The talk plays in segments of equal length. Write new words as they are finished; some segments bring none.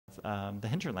the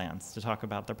Hinterlands to talk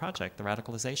about their project, the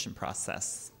Radicalization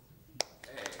Process.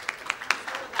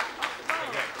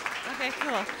 Okay,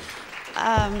 cool.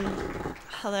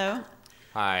 Hello.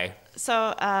 Hi.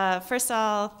 So first of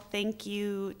all, thank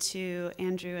you to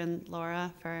Andrew and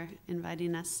Laura for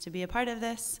inviting us to be a part of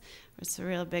this. It's a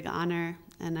real big honor,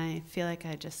 and I feel like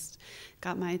I just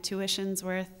got my tuition's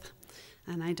worth,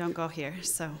 and I don't go here,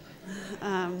 so.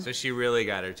 So she really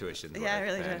got her tuition worth. Yeah, I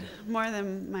really did. More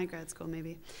than my grad school,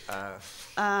 maybe. Yeah.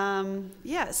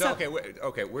 So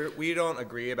okay, we don't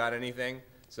agree about anything.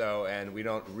 So, and we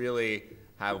don't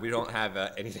have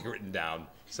anything written down.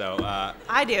 So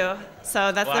I do.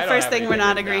 So that's the first thing we're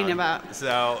not agreeing about.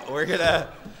 So we're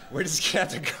just gonna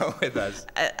have to go with us.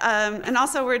 And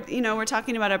also we're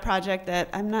talking about a project that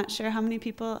I'm not sure how many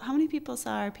people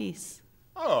saw our piece.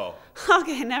 Oh.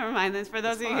 Okay, never mind. That's for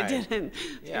those of you who didn't.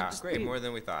 Yeah, great. More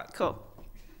than we thought. Cool.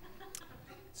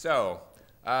 So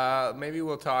maybe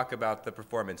we'll talk about the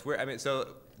performance. We'll talk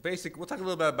a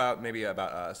little bit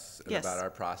about us and about our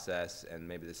process and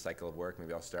maybe the cycle of work.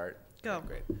 Maybe I'll start. Go.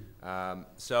 Okay, great.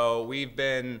 So we've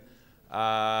been,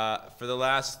 for the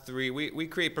last we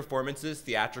create performances,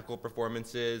 theatrical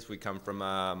performances. We come from,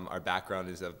 our background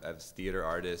is as theater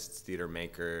artists, theater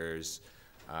makers,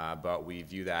 but we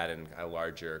view that in a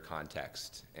larger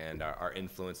context. And our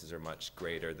influences are much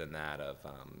greater than that of,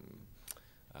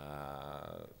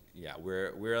 yeah,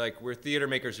 we're theater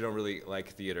makers who don't really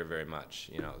like theater very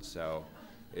much, so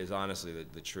is honestly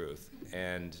the truth.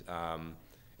 And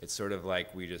it's sort of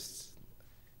like we just,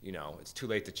 it's too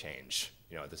late to change,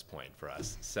 at this point for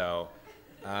us. So,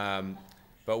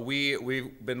 but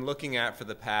we've been looking at for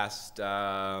the past,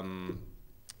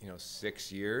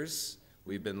 6 years,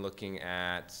 we've been looking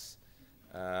at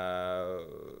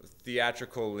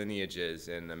theatrical lineages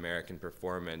in American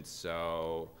performance.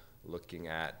 So looking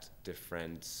at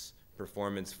different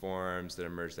performance forms that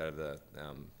emerged out of the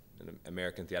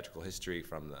American theatrical history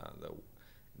from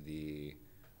the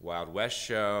Wild West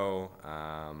show,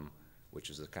 which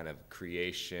was a kind of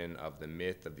creation of the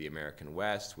myth of the American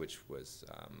West, which was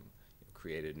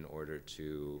created in order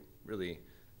to really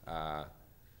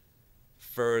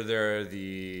further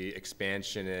the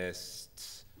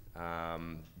expansionist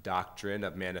doctrine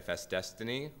of manifest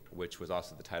destiny, which was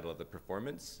also the title of the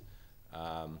performance.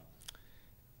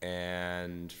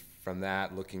 And from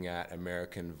that, looking at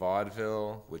American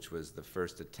vaudeville, which was the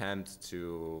first attempt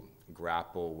to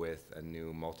grapple with a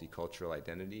new multicultural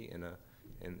identity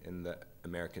in the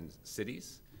American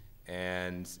cities.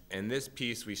 And in this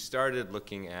piece, we started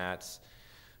looking at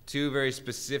two very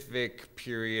specific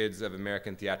periods of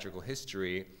American theatrical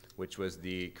history, which was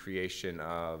the creation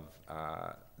of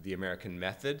the American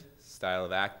method, style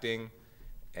of acting,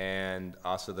 and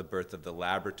also the birth of the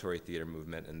laboratory theater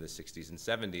movement in the 60s and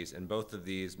 70s. And both of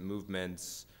these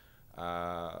movements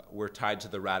were tied to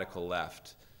the radical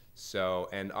left. So,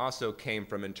 and also came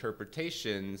from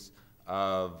interpretations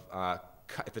of,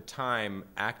 at the time,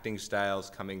 acting styles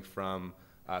coming from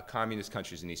communist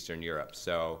countries in Eastern Europe.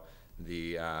 So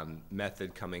the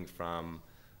method coming from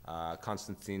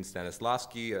Konstantin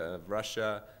Stanislavski of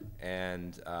Russia,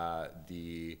 and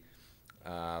the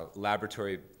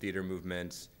laboratory theater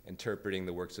movement interpreting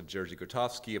the works of Jerzy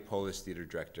Grotowski, a Polish theater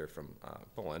director from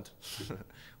Poland,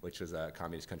 which was a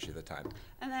communist country at the time.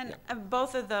 And then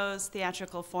both of those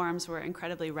theatrical forms were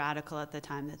incredibly radical at the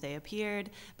time that they appeared,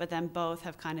 but then both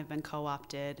have kind of been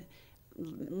co-opted,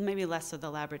 maybe less so the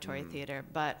laboratory theater,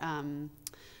 but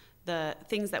the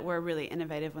things that were really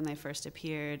innovative when they first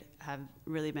appeared have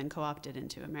really been co-opted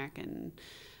into American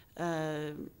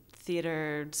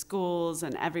theater schools,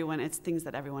 and it's things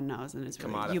that everyone knows, and it's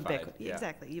really ubiquitous. Yeah.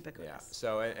 Exactly, ubiquitous. Yeah.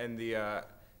 So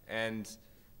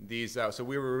so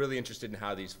we were really interested in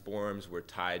how these forms were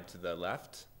tied to the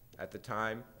left at the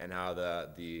time, and how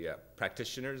the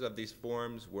practitioners of these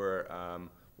forms were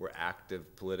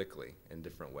active politically in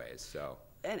different ways. So.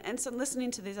 And so listening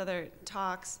to these other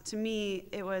talks, to me,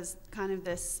 it was kind of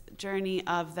this journey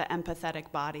of the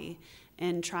empathetic body,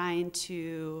 and trying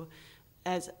to,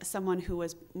 as someone who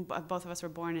was, both of us were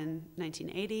born in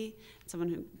 1980, someone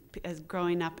who is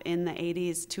growing up in the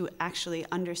 80s, to actually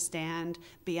understand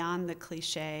beyond the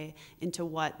cliche into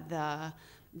what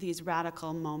these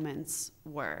radical moments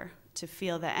were, to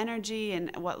feel the energy,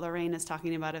 and what Lorraine is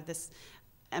talking about of this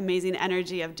amazing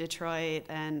energy of Detroit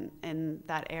and in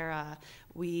that era.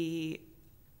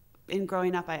 In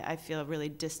growing up, I feel really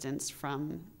distanced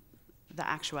from the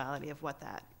actuality of what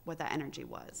that energy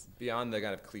was. Beyond the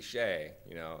kind of cliche,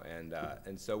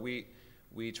 and so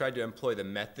we tried to employ the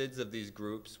methods of these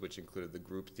groups, which included the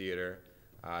group theater,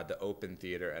 the open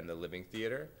theater, and the living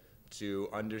theater, to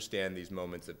understand these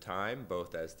moments of time,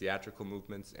 both as theatrical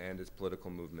movements and as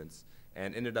political movements,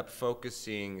 and ended up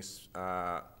focusing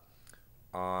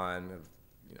on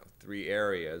three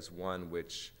areas. One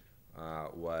which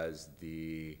was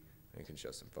you can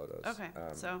show some photos. Okay,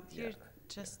 so here,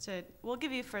 we'll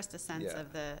give you first a sense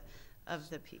of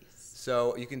the piece.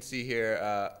 So you can see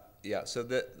here, so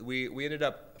we ended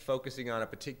up focusing on a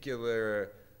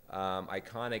particular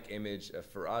iconic image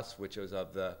for us, which was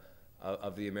of the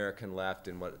American left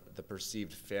and what the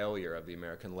perceived failure of the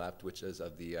American left, which is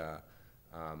of the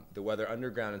Weather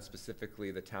Underground, and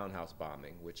specifically the townhouse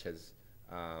bombing, which has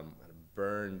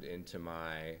burned into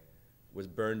my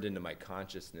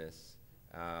consciousness.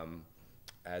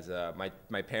 As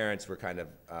my parents were kind of.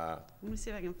 Let me see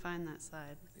if I can find that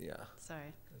slide. Yeah.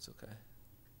 Sorry. That's okay.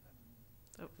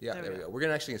 Oh, yeah, there we go. We're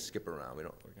gonna actually skip around.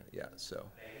 So.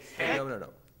 No.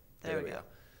 There we go.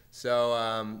 So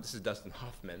this is Dustin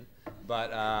Hoffman,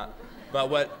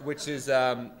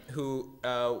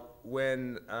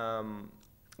 when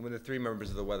the three members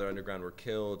of the Weather Underground were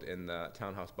killed in the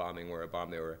townhouse bombing, where a bomb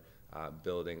they were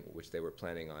building, which they were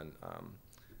planning on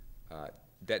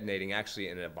detonating, actually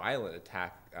in a violent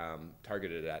attack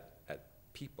targeted at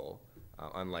people,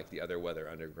 unlike the other Weather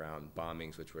Underground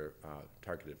bombings, which were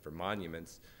targeted for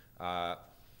monuments.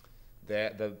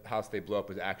 The house they blew up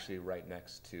was actually right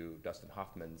next to Dustin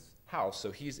Hoffman's house,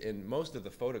 so he's in most of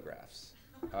the photographs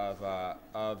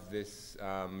of this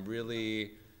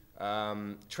really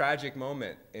tragic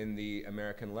moment in the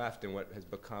American left, and what has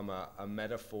become a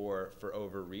metaphor for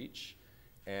overreach,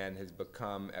 and has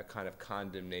become a kind of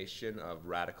condemnation of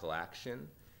radical action,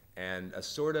 and a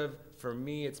sort of, for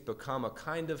me, it's become a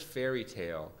kind of fairy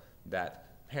tale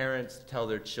that parents tell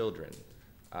their children.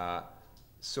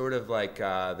 Sort of like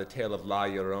the tale of La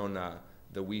Llorona,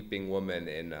 the weeping woman,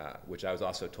 which I was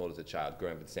also told as a child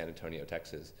growing up in San Antonio,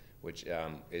 Texas, which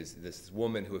is this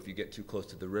woman who, if you get too close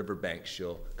to the riverbank,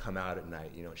 she'll come out at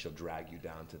night, she'll drag you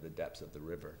down to the depths of the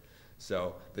river.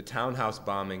 So the townhouse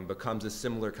bombing becomes a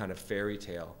similar kind of fairy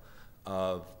tale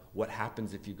of what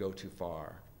happens if you go too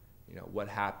far. What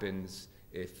happens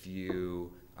if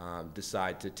you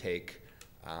decide to take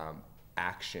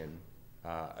action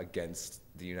against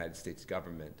the United States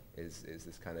government, is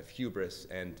this kind of hubris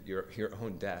and your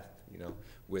own death,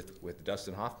 with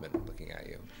Dustin Hoffman looking at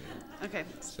you. Okay.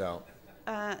 So.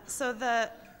 So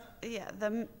the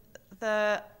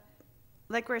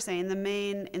like we're saying, the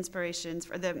main inspirations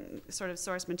for the sort of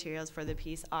source materials for the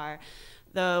piece are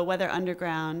the Weather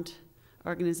Underground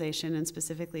organization, and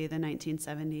specifically the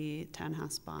 1970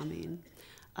 townhouse bombing,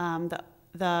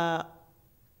 the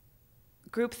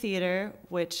group theater,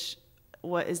 which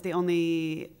is the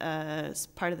only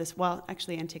part of this. Well,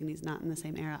 actually, Antigone's not in the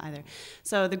same era either.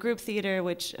 So the group theater,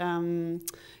 which came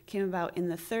about in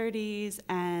the 30s,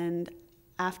 and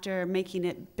after making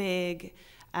it big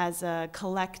as a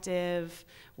collective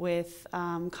with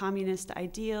communist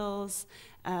ideals,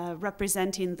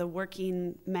 representing the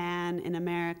working man in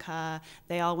America,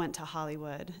 they all went to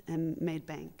Hollywood and made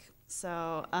bank.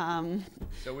 So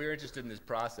so we were interested in this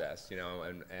process,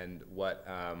 and what,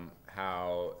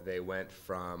 how they went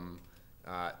from,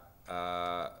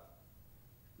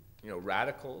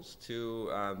 radicals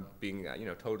to being,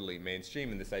 totally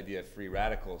mainstream in this idea of free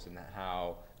radicals, and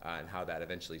how that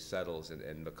eventually settles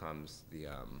and becomes the,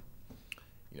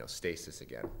 stasis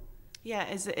again. Yeah,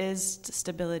 is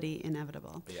stability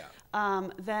inevitable? Yeah.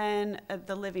 Then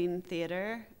the Living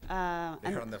Theater.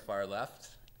 They're on the far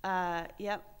left.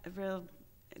 Yep, a real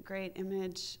great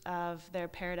image of their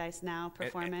Paradise Now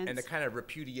performance. And a kind of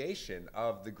repudiation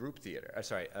of the group theater.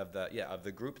 Of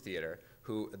the group theater,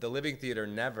 who the Living Theater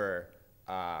never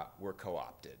were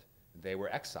co-opted. They were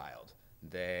exiled.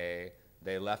 They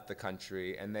left the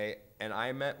country, and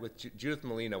I met with Judith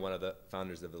Molina, one of the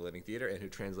founders of the Living Theater, and who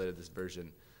translated this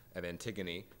version of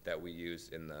Antigone that we use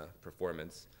in the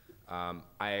performance.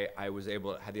 I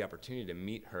had the opportunity to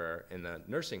meet her in the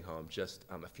nursing home just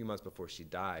a few months before she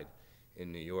died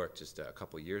in New York, just a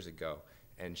couple years ago.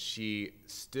 And she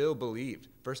still believed,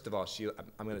 first of all,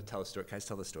 I'm going to tell a story. Can I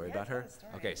tell the story about her?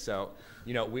 Okay, so,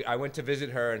 I went to visit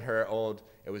her, and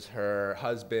it was her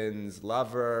husband's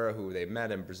lover who they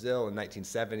met in Brazil in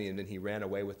 1970, and then he ran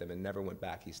away with them and never went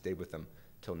back. He stayed with them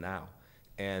till now.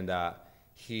 And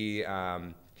he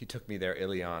took me there,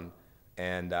 Ilion,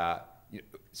 and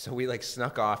so we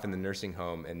snuck off in the nursing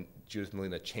home, and Judith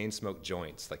Molina chain smoked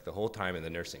joints the whole time in the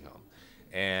nursing home,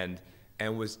 and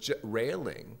was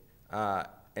railing,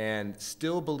 and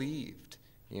still believed,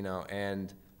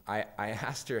 and I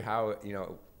asked her how,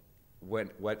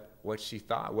 what she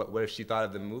thought, what if she thought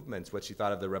of the movements, what she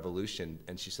thought of the revolution,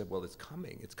 and she said, well, it's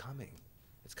coming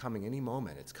any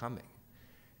moment, it's coming.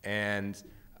 And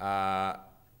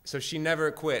so she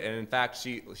never quit, and in fact,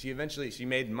 she eventually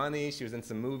made money. She was in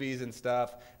some movies and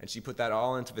stuff, and she put that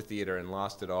all into the theater and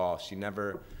lost it all. She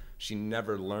never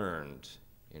learned,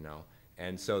 you know.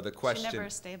 And so the question, she never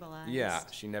stabilized. Yeah,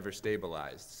 she never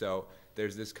stabilized. So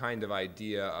there's this kind of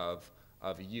idea of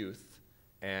youth,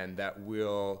 and that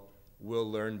we'll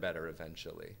learn better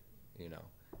eventually, you know.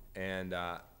 And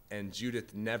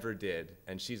Judith never did,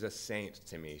 and she's a saint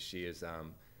to me. She is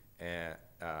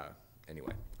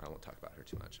anyway, I won't talk about her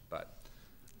too much, but.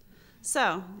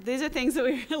 So these are things that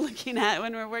we were looking at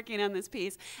when we're working on this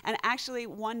piece, and actually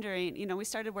wondering, you know, we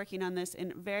started working on this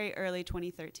in very early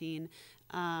 2013,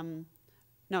 no,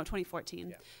 2014.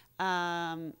 Yeah.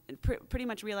 Pretty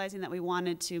much realizing that we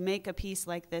wanted to make a piece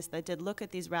like this that did look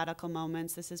at these radical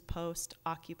moments. This is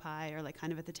post-Occupy, or like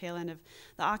kind of at the tail end of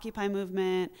the Occupy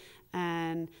movement,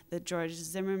 and the George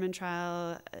Zimmerman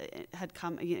trial had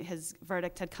come, his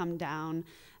verdict had come down,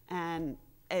 and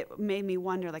it made me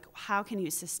wonder, like, how can you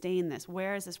sustain this?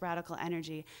 Where is this radical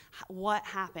energy? What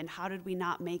happened? How did we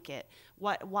not make it?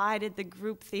 Why did the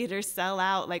group theater sell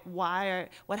out? Like,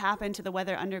 what happened to the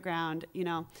Weather Underground? You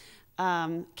know,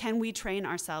 can we train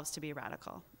ourselves to be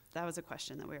radical? That was a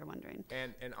question that we were wondering.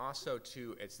 And also,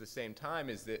 too, it's the same time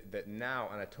is that now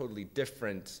on a totally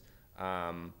different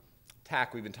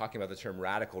tack, we've been talking about the term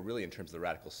radical really in terms of the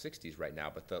radical 60s right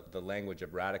now, but the language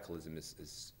of radicalism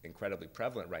is incredibly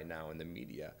prevalent right now in the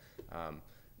media,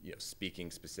 you know, speaking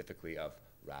specifically of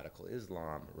radical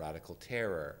Islam, radical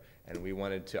terror, and we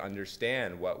wanted to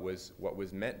understand what was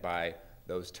meant by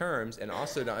those terms, and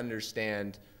also to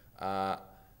understand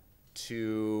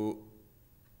to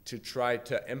try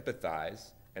to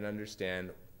empathize and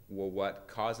understand, well, what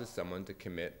causes someone to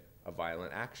commit a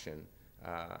violent action.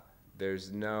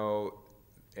 There's no,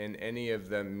 in any of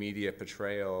the media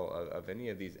portrayal of any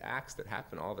of these acts that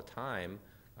happen all the time,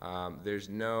 there's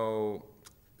no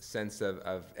sense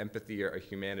of empathy or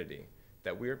humanity.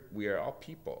 That we are all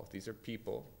people. These are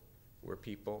people. We're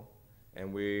people,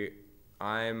 and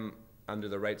I'm under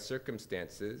the right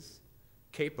circumstances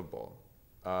capable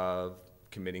of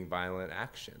committing violent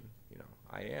action. You know,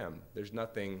 I am. There's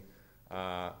nothing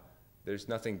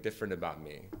different about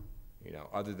me, you know,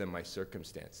 other than my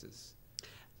circumstances.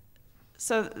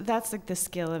 So that's like the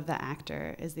skill of the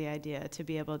actor, is the idea to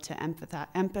be able to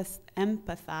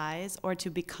empathize or to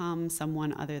become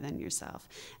someone other than yourself,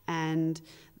 and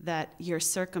that your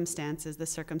circumstances, the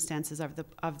circumstances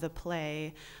of the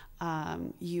play,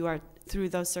 you are, through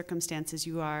those circumstances,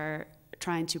 you are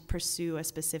trying to pursue a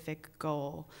specific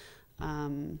goal,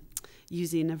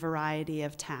 using a variety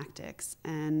of tactics,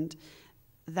 and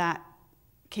that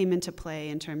came into play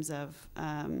in terms of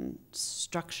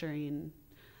structuring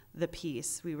the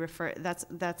piece. We refer,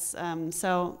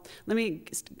 so let me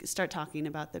start talking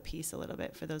about the piece a little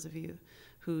bit for those of you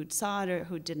who saw it or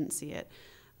who didn't see it.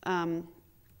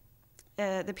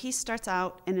 The piece starts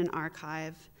out in an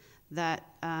archive that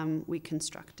we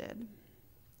constructed.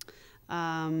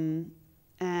 And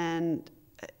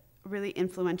really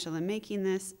influential in making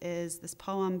this is this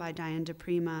poem by Diane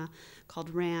DePrima called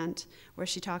Rant, where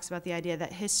she talks about the idea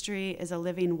that history is a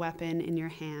living weapon in your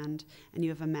hand and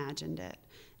you have imagined it.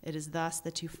 It is thus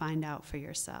that you find out for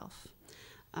yourself.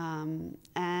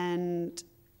 And,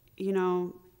 you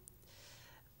know,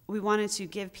 we wanted to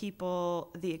give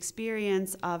people the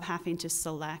experience of having to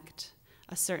select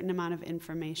a certain amount of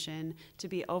information, to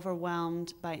be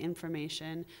overwhelmed by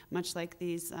information, much like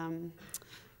these,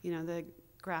 you know, the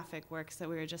graphic works that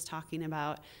we were just talking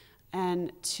about,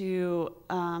 and to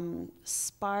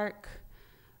spark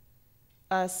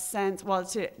a sense, well,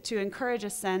 to encourage a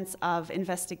sense of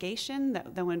investigation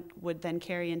that would then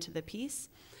carry into the piece,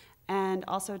 and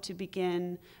also to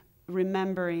begin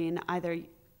remembering either,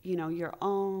 you know, your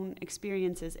own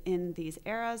experiences in these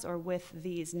eras or with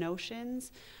these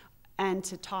notions, and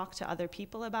to talk to other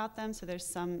people about them. So there's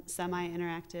some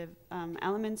semi-interactive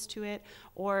elements to it,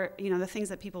 or, you know, the things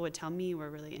that people would tell me were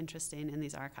really interesting in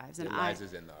these archives. And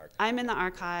Liza's in the archive. I'm in the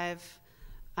archive,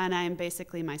 and I am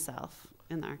basically myself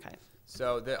in the archive.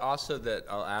 So also that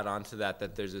I'll add on to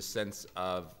that there's a sense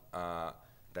of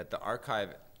that the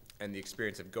archive and the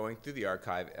experience of going through the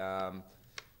archive,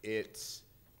 it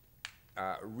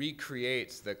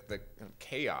recreates the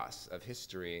chaos of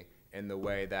history in the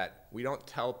way that we don't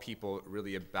tell people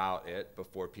really about it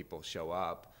before people show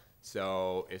up.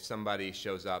 So if somebody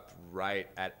shows up right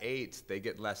at 8, they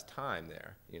get less time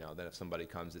there, you know, than if somebody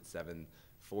comes at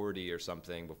 7:40 or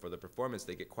something before the performance.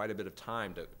 They get quite a bit of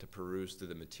time to peruse through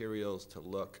the materials, to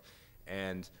look,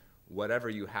 and whatever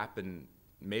you happen,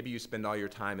 maybe you spend all your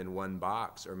time in one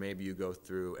box, or maybe you go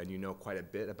through and you know quite a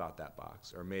bit about that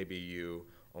box, or maybe you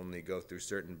only go through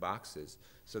certain boxes.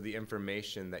 So the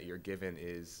information that you're given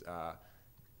is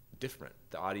different.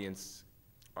 The audience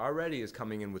already is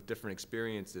coming in with different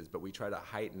experiences, but we try to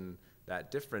heighten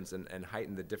that difference and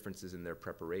heighten the differences in their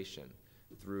preparation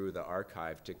through the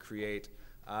archive to create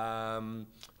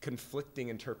conflicting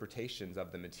interpretations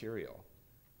of the material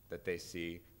that they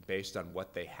see based on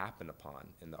what they happen upon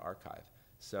in the archive.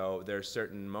 So there are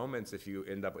certain moments, if you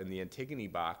end up in the Antigone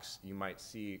box, you might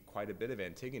see quite a bit of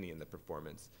Antigone in the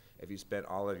performance. If you spent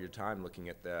all of your time looking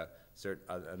at the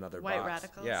another white box,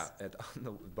 radicals. yeah, on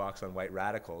the box on white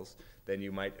radicals, then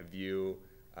you might view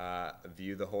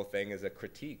the whole thing as a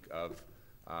critique of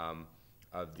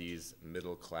these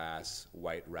middle-class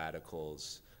white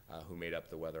radicals who made up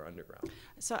the Weather Underground.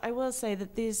 So I will say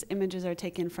that these images are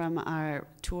taken from our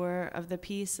tour of the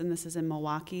piece, and this is in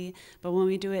Milwaukee. But when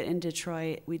we do it in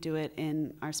Detroit, we do it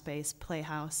in our space,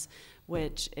 Playhouse,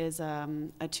 which is a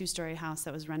two-story house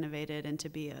that was renovated into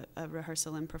be a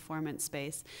rehearsal and performance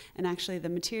space. And actually, the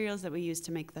materials that we used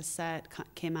to make the set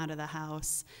came out of the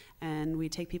house, and we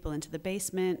take people into the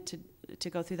basement to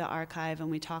go through the archive, and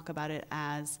we talk about it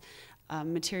as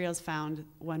materials found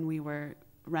when we were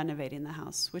renovating the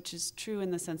house, which is true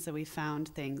in the sense that we found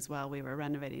things while we were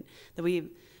renovating, that we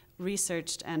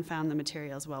researched and found the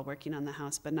materials while working on the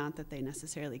house, but not that they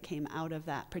necessarily came out of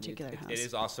that particular house. It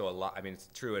is also a lie. I mean, it's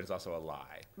true, and it's also a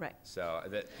lie. Right. So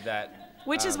that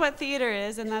which is what theater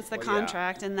is, and that's the well,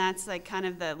 contract, and that's like kind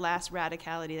of the last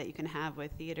radicality that you can have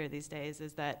with theater these days,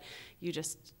 is that you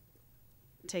just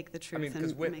take the truth. I mean,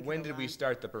 because when did we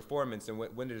start the performance, and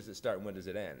when does it start, and when does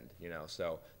it end? You know,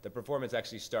 so the performance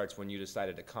actually starts when you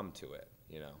decided to come to it.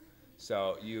 You know,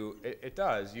 so it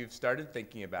does. You've started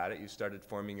thinking about it. You've started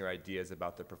forming your ideas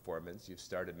about the performance.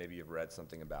 Maybe you've read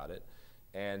something about it,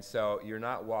 and so you're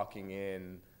not walking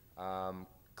in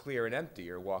clear and empty.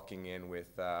 You're walking in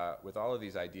with all of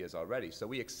these ideas already. So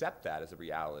we accept that as a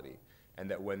reality. And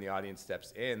that when the audience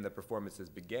steps in, the performances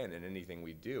begin, and anything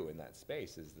we do in that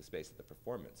space is the space of the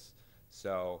performance.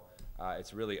 So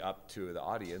it's really up to the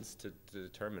audience to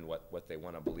determine what they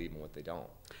want to believe and what they don't.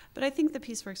 But I think the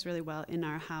piece works really well in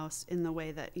our house in the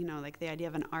way that, you know, like the idea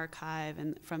of an archive,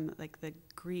 and from like the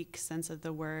Greek sense of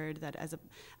the word, that as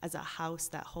a house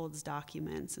that holds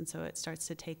documents, and so it starts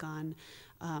to take on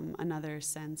another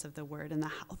sense of the word, and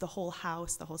the whole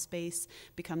house, the whole space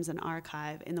becomes an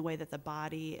archive in the way that the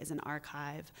body is an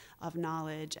archive of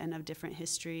knowledge and of different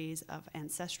histories, of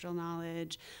ancestral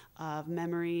knowledge, of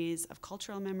memories, of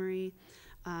cultural memory.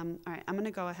 All right, I'm going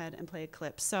to go ahead and play a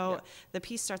clip. So the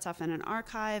piece starts off in an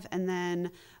archive, and then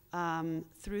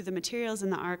through the materials in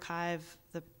the archive,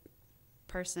 the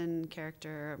person,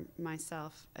 character,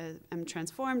 myself, am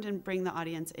transformed and bring the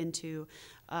audience into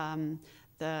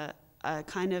the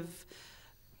kind of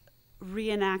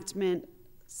reenactment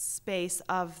space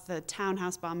of the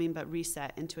townhouse bombing, but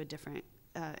reset into a different,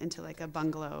 into like a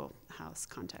bungalow house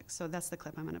context. So that's the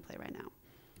clip I'm going to play right now.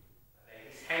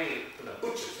 He's hanging from the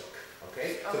butcher's hook.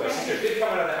 Okay? So my sister did come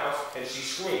out of the house and she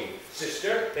screamed,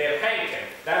 "Sister, they have hanged him."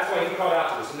 That's why he called out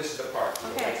to us, and this is the part.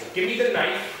 Okay. So give me the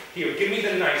knife. Here, give me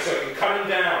the knife so I can cut him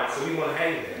down so we won't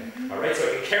hang him. All right?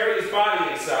 So I can carry his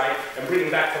body inside and bring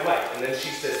him back to life. And then she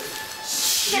says,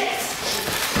 "Shit!"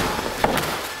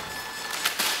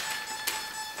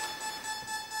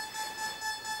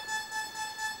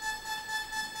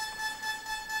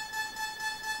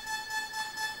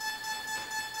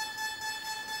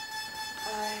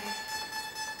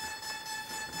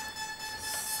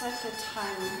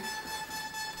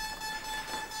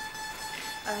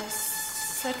 I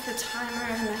set the timer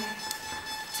and I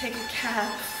take a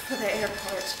cab for the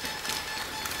airport.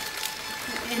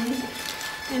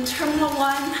 In Terminal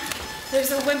 1,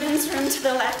 there's a women's room to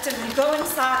the left, and I go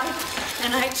inside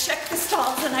and I check the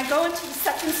stalls, and I go into the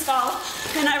second stall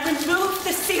and I remove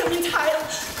the ceiling tile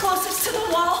closest to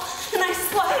the wall, and I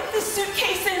slide the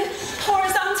suitcase in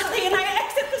horizontally, and I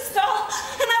exit the stall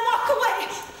and I walk away.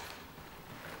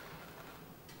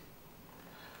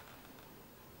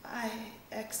 I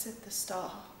exit the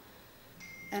stall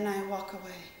and I walk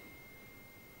away.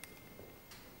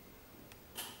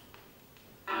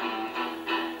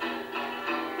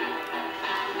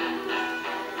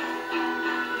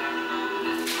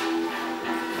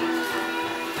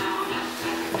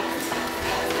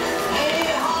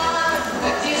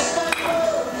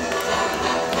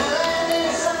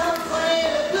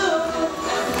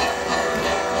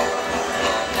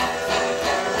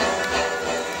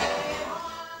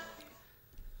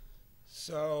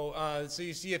 So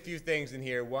you see a few things in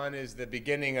here. One is the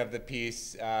beginning of the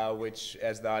piece, which,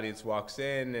 as the audience walks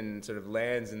in and sort of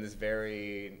lands in this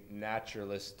very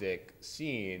naturalistic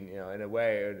scene, you know, in a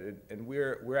way. And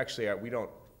we're actually we don't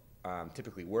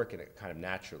typically work in a kind of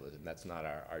naturalism. That's not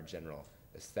our general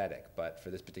aesthetic. But for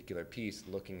this particular piece,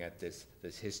 looking at this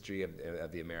history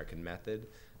of the American method,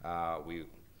 we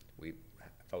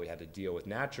felt we had to deal with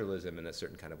naturalism in a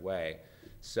certain kind of way.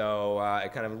 So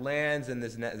it kind of lands in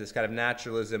this kind of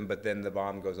naturalism, but then the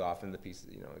bomb goes off and the piece,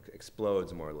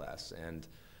 explodes more or less, and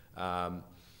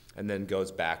then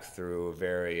goes back through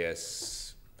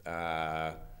various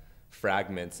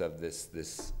fragments of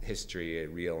this history,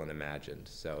 real and imagined.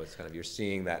 So it's kind of, you're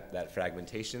seeing that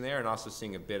fragmentation there, and also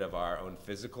seeing a bit of our own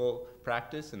physical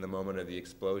practice in the moment of the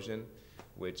explosion,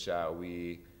 which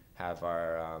we have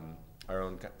our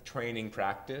own training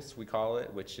practice, we call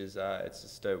it, which is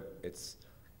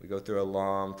we go through a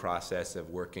long process of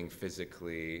working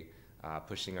physically,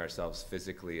 pushing ourselves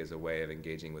physically as a way of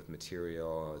engaging with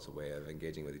material, as a way of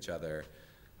engaging with each other,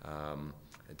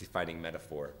 defining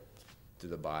metaphor through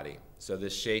the body. So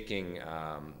this shaking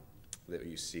that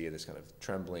you see, this kind of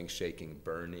trembling, shaking,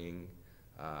 burning,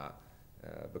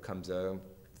 becomes a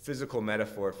physical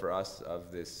metaphor for us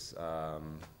of this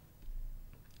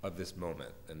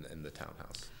moment in the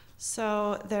townhouse.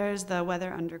 So there's the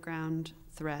Weather Underground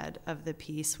thread of the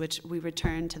piece, which we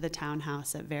return to the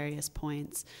townhouse at various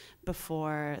points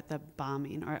before the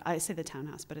bombing, or I say the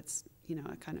townhouse, but it's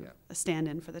a kind of a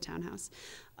stand-in for the townhouse.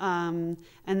 And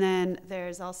then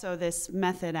there's also this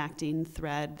method acting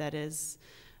thread that is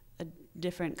a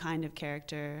different kind of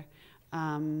character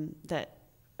that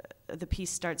the piece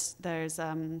starts, there's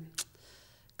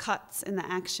cuts in the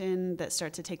action that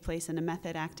start to take place in a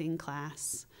method acting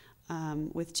class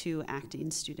with 2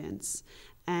 acting students.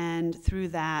 And through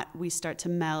that, we start to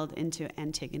meld into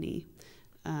Antigone.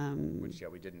 Which,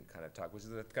 we didn't kind of talk, which is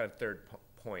the kind of third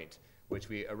point, which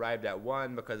we arrived at,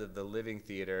 one, because of the Living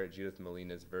Theater, Judith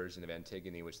Malina's version of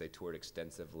Antigone, which they toured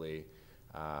extensively,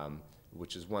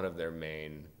 which is one of their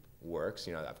main works.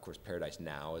 Of course, Paradise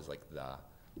Now is like the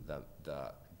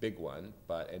big one,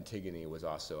 but Antigone was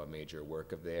also a major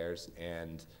work of theirs.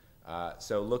 And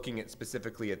so looking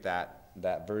specifically at that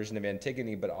version of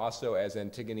Antigone, but also as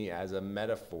Antigone as a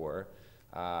metaphor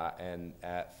and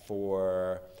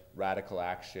for radical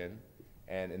action,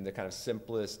 and in the kind of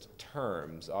simplest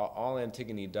terms, all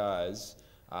Antigone does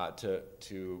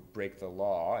to break the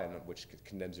law, and which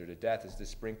condemns her to death, is to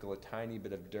sprinkle a tiny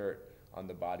bit of dirt on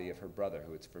the body of her brother,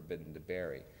 who it's forbidden to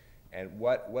bury. And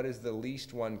what is the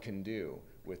least one can do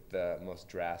with the most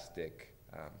drastic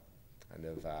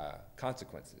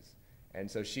consequences? And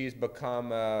so she's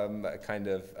become a kind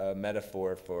of a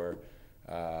metaphor for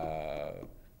a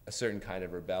certain kind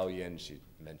of rebellion. She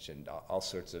mentioned all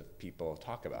sorts of people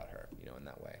talk about her, in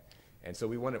that way. And so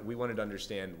we wanted to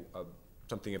understand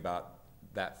something about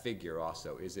that figure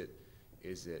also. Is it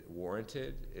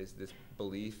warranted? Is this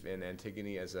belief in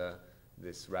Antigone as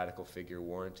this radical figure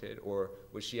warranted, or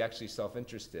was she actually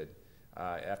self-interested?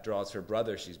 After all, it's her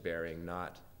brother she's burying,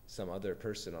 not some other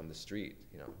person on the street.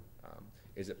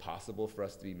 Is it possible for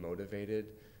us to be motivated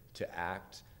to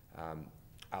act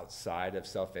outside of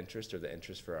self-interest or the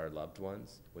interest for our loved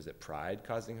ones? Was it pride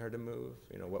causing her to move?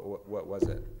 What was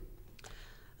it?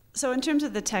 So in terms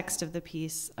of the text of the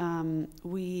piece, some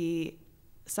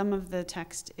of the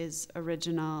text is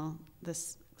original,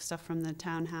 this stuff from the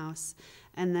townhouse,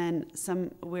 and then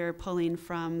we're pulling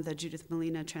from the Judith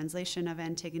Malina translation of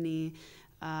Antigone.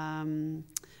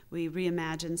 We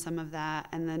reimagine some of that,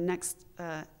 and the next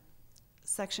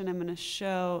section I'm going to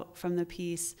show from the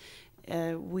piece,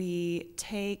 it's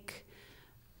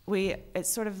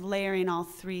sort of layering all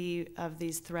 3 of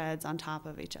these threads on top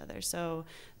of each other. So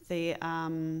there's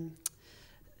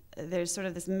sort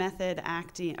of this method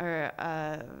acting, or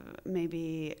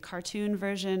maybe cartoon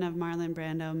version of Marlon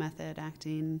Brando method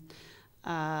acting,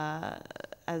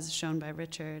 as shown by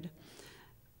Richard,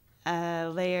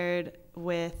 layered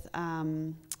with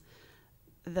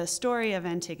the story of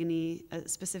Antigone,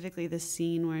 specifically the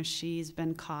scene where she's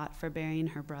been caught for burying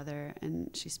her brother,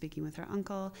 and she's speaking with her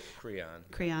uncle,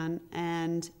 Creon,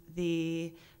 and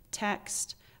the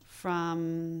text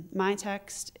from my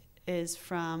text is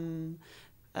from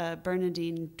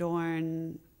Bernardine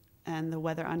Dorn and the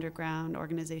Weather Underground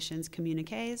organization's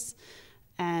communiques,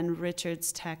 and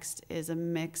Richard's text is a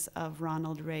mix of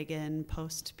Ronald Reagan,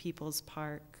 post-People's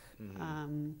Park,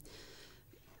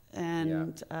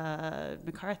 and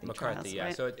McCarthy trials, yeah.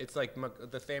 Right? So it's like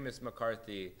the famous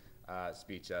McCarthy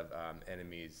speech of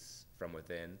enemies from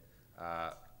within,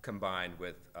 combined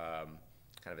with kind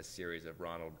of a series of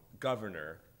Ronald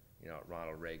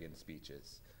Reagan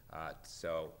speeches.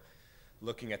 So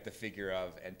looking at the figure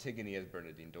of Antigone as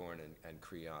Bernardine Dorn and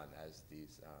Creon as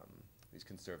these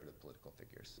conservative political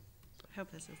figures. So. I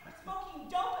hope this is that.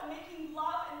 Smoking dope and making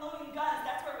love and loading guns,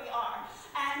 that's where we are.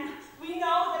 And we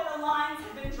know that the lines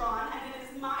have been drawn, and it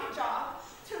is my job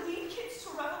to lead kids to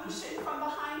revolution from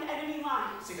behind enemy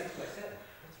lines. See, that's what I said.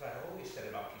 That's what I always said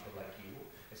about people like you.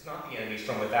 It's not the enemies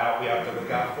from without we have to look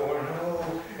out for.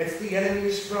 No, it's the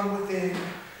enemies from within.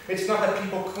 It's not the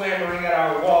people clamoring at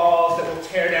our walls that will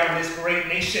tear down this great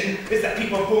nation. It's the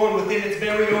people born within its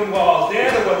very own walls.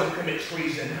 They're the ones who commit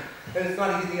treason. And it's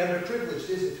not even the underprivileged,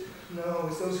 is it? No,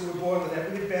 it's those who were born with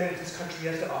every advantage this country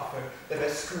has to offer. The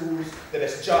best schools, the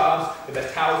best jobs, the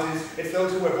best houses. It's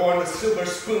those who were born with silver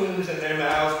spoons in their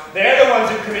mouths. They're the ones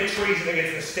who commit treason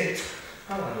against the state.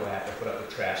 How long do I have to put up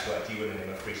with trash like you in the name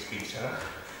of free speech, huh?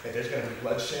 If there's going to be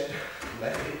bloodshed,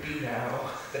 let it be now.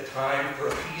 The time for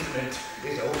appeasement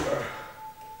is over.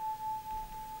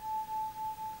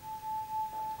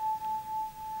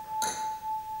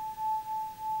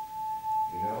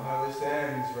 You know how this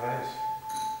ends, right?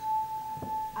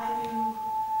 I knew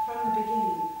from the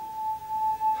beginning.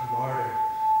 A martyr.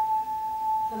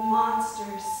 The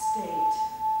monster state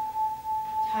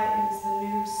tightens the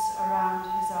noose around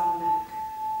his own neck.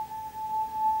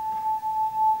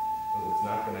 Well, it's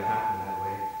not going to happen that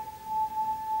way.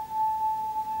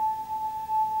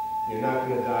 You're not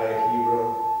going to die a hero.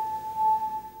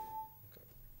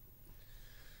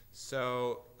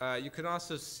 So you can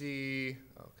also see,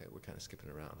 okay, we're kind of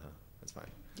skipping around, huh? That's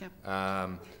fine. Yep.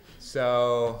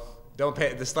 So don't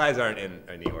pay, the slides aren't in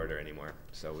any order anymore,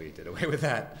 so we did away with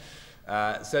that.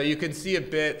 So you can see a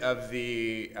bit of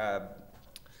the,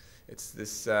 it's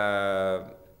this,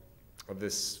 of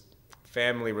this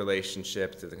family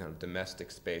relationship to the kind of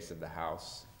domestic space of the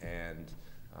house and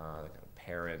the kind of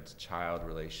parent-child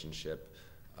relationship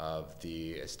of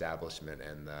the establishment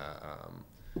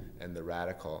and the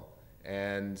radical.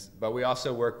 But we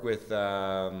also work with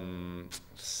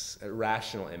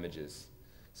rational images.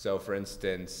 So for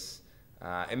instance,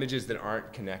 images that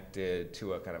aren't connected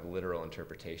to a kind of literal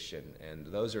interpretation, and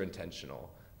those are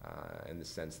intentional in the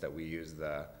sense that we use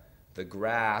the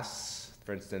grass,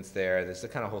 for instance, there's a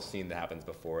kind of whole scene that happens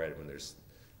before it when there's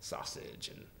sausage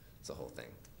and it's a whole thing.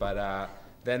 But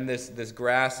then this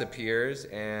grass appears,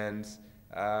 and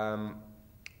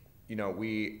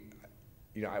we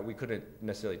couldn't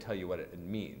necessarily tell you what it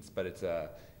means, but it's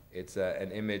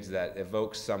an image that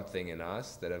evokes something in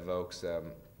us, that evokes a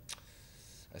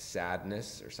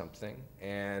sadness or something,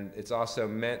 and it's also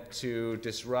meant to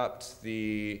disrupt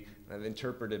the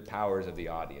interpretive powers of the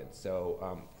audience.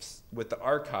 So with the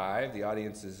archive, the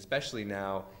audience is, especially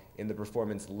now in the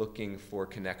performance, looking for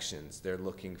connections. They're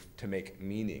looking to make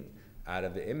meaning out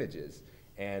of the images,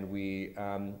 and we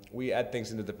add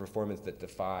things into the performance that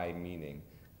defy meaning,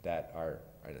 that are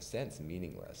in a sense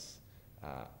meaningless,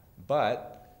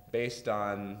 but based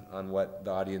on what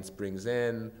the audience brings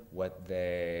in, what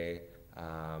they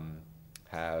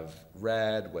have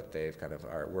read, what they've kind of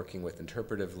are working with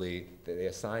interpretively, they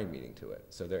assign meaning to it.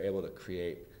 So they're able to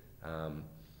create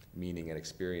meaning and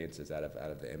experiences out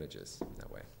of the images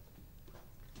that way.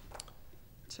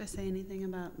 Should I say anything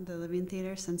about the Living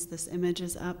Theater since this image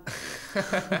is up?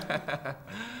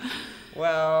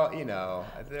 Well, they're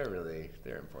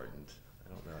important. I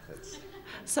don't know if it's...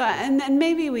 So, and then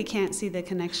maybe we can't see the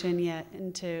connection yet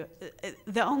into...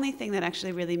 The only thing that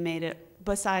actually really made it,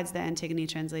 besides the Antigone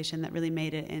translation, that really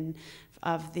made it in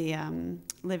of the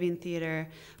Living Theater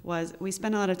was we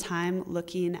spent a lot of time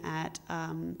looking at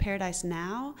Paradise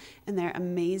Now and their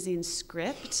amazing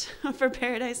script for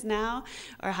Paradise Now,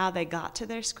 or how they got to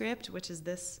their script, which is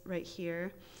this right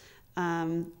here,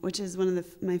 which is one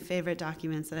of my favorite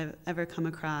documents that I've ever come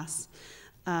across.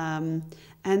 And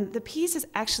the piece is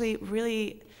actually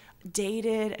really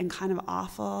dated and kind of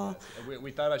awful. We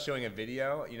thought about showing a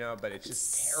video, but it's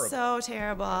just terrible. So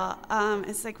terrible.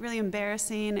 It's like really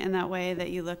embarrassing in that way that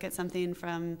you look at something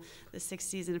from the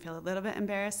 60s and feel a little bit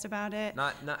embarrassed about it.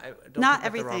 Not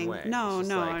everything. The wrong way. No,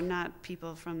 not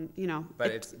people from,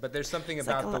 But there's something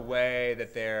about like the way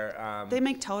that they're... they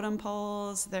make totem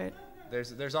poles.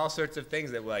 There's all sorts of things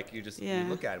that you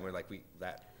look at and we're like, we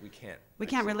can't. We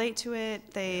can't relate to it.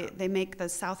 They make the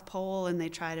South Pole and they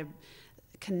try to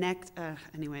connect,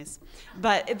 anyways.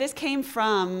 But this came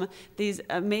from these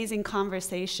amazing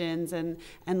conversations and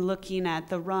looking at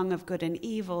the rung of good and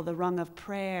evil, the rung of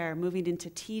prayer, moving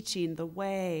into teaching, the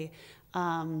way,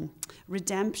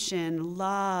 redemption,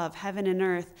 love, heaven and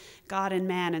earth, God and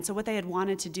man. And so what they had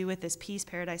wanted to do with this piece,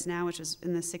 Paradise Now, which was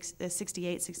in the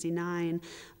 68, 69,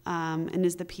 and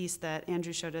is the piece that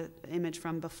Andrew showed an image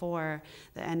from before,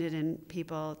 that ended in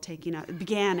people taking off,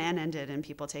 began and ended in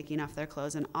people taking off their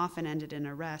clothes and often ended in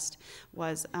arrest,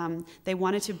 was they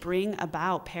wanted to bring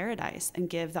about paradise and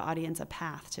give the audience a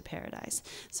path to paradise.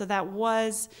 So that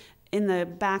was in the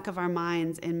back of our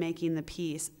minds in making the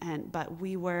piece, but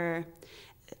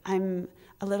I'm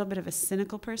a little bit of a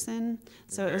cynical person,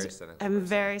 so I'm a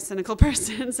very cynical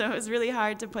person, so it was really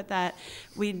hard to put that.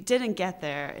 We didn't get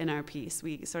there in our piece.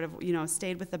 We sort of,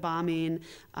 stayed with the bombing.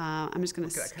 I'm just going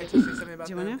to skip. Can I just say something about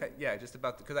Do you that? want to? Okay, yeah, just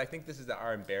about, because I think this is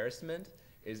our embarrassment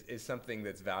is something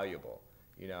that's valuable,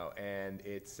 and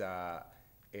it's,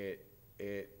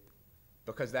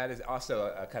 because that is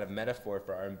also a kind of metaphor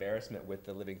for our embarrassment with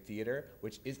the living theater,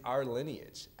 which is our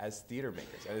lineage as theater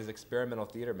makers, as experimental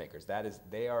theater makers.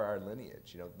 They are our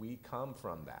lineage. We come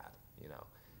from that.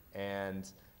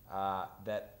 And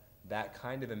that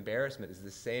kind of embarrassment is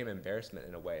the same embarrassment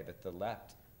in a way that the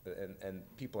left and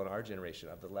people in our generation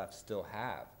of the left still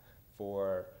have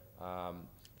for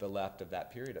the left of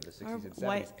that period of the 60s and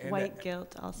 70s. White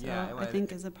guilt also, yeah, I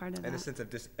think, is a part of that. And a sense of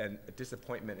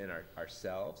disappointment in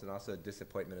ourselves, and also a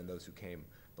disappointment in those who came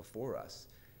before us.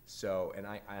 So, and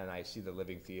I see the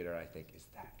living theater, and I think, is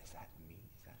that me?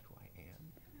 Is that who I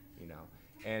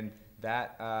am? And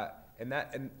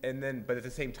then, but at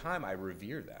the same time, I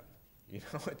revere them.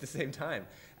 At the same time,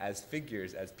 as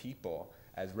figures, as people,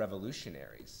 as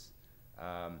revolutionaries.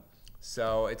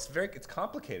 So it's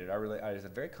complicated. It's a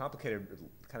very complicated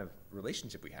kind of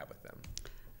relationship we have with them.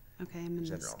 Okay, I'm going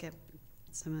to skip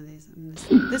some of these.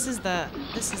 This is the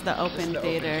open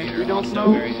theater. We don't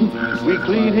know. We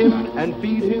clean him and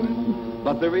feed him,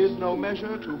 but there is no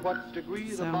measure to what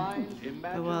degree the mind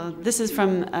imagines. Well, this is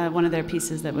from one of their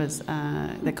pieces that was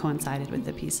that coincided with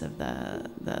the piece of the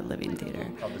living theater.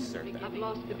 Called The Serpent. I've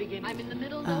lost the beginning. I'm in the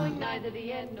middle, knowing neither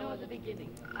the end nor the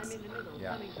beginning. I'm in the middle,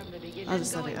 coming from the beginning. I'll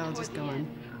just go on.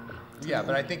 Yeah,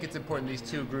 but I think it's important these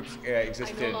two groups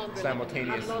existed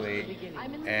simultaneously,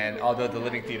 and although the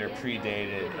living theater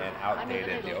predated and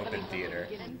outdated the open theater,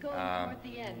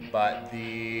 but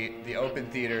the open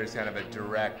theater is kind of a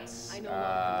direct,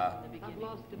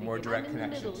 more direct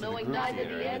connection to the group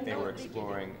theater, and that they were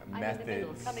exploring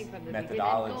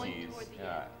methodologies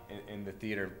in the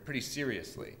theater pretty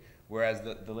seriously, whereas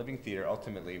the living theater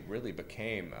ultimately really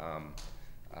became,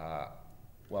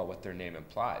 what their name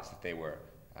implies, that they were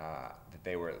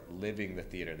living the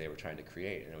theater they were trying to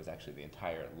create, and it was actually the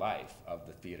entire life of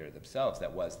the theater themselves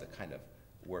that was the kind of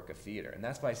work of theater. And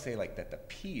that's why I say that the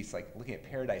piece, looking at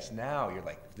Paradise Now, you're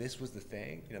like, this was the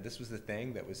thing, this was the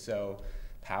thing that was so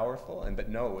powerful, but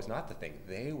no, it was not the thing.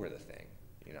 They were the thing,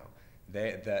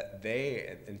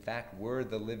 They in fact were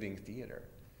the living theater,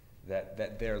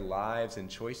 that their lives and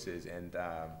choices and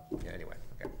anyway,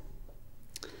 okay.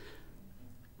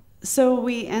 So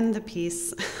we end the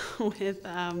piece with,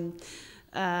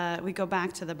 we go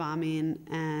back to the bombing,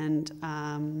 and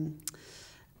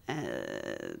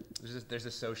there's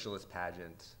a socialist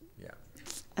pageant, yeah.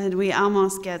 And we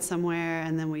almost get somewhere,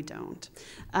 and then we don't,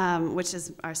 which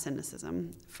is our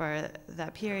cynicism for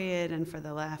that period and for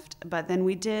the left. But then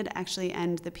we did actually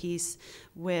end the piece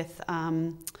with,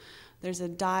 there's a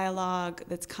dialogue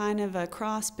that's kind of a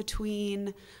cross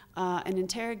between an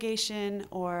interrogation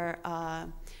or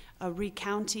a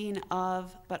recounting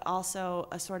of, but also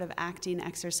a sort of acting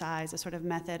exercise, a sort of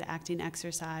method acting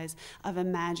exercise of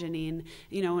imagining.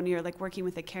 When you're working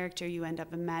with a character, you end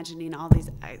up imagining all these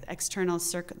external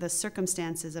the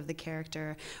circumstances of the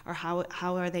character, or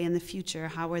how are they in the future,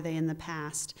 how are they in the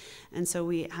past. And so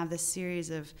we have this series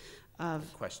of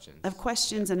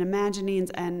questions and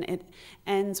imaginings, and it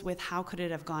ends with how could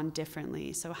it have gone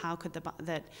differently. So how could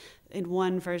that in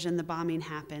one version the bombing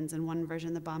happens, in one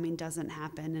version the bombing doesn't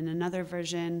happen, in another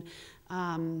version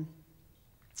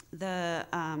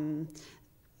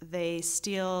they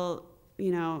steal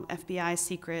FBI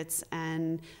secrets,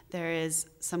 and there is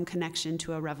some connection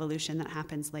to a revolution that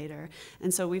happens later.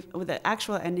 And so the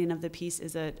actual ending of the piece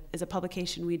is a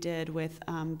publication we did with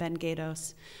Ben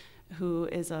Gatos, who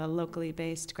is a locally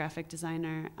based graphic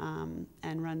designer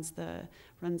and runs a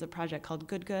project called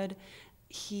Good Good.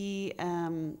 He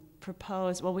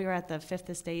proposed, we were at the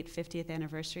Fifth Estate 50th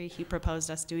anniversary. He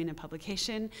proposed us doing a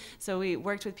publication. So we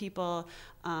worked with people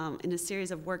in a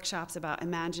series of workshops about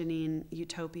imagining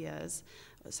utopias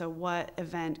So what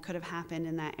event could have happened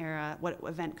in that era? What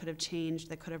event could have changed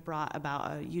that could have brought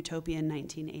about a utopian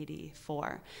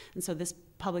 1984? And so this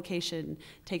publication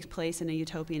takes place in a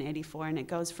utopian 84, and it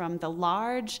goes from the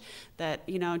large that,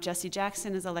 you know, Jesse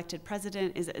Jackson is elected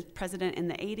president, is president in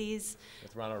the 80s.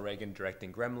 With Ronald Reagan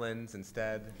directing Gremlins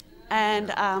instead.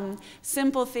 And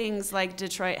simple things like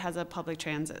Detroit has a public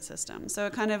transit system. So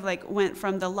it kind of like went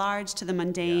from the large to the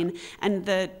mundane. Yeah. And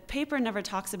the paper never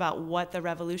talks about what the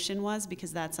revolution was,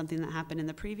 because that's something that happened in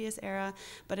the previous era.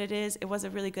 But it was a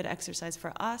really good exercise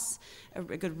for us, a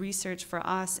good research for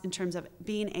us in terms of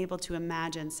being able to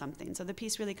imagine something. So the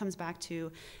piece really comes back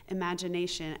to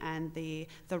imagination and the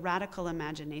radical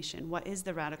imagination. What is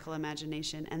the radical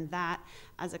imagination? And that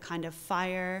as a kind of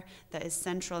fire that is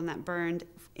central and that burned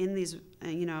in these,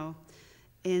 you know,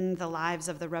 in the lives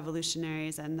of the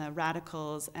revolutionaries and the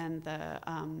radicals and the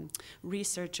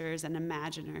researchers and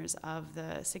imaginers of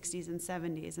the 60s and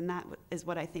 70s. And that is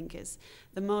what I think is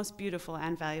the most beautiful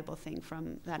and valuable thing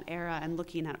from that era, and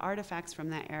looking at artifacts from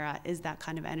that era is that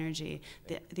kind of energy,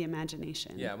 the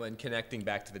imagination. Yeah, when connecting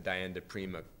back to the Diane de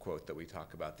Prima quote that we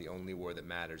talk about, the only war that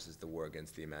matters is the war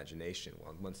against the imagination.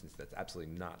 Well, in one sense, that's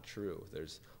absolutely not true.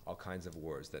 There's all kinds of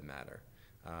wars that matter.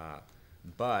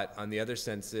 But on the other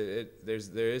sense, there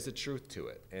is a truth to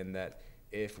it, and that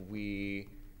if we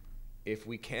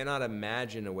cannot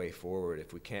imagine a way forward,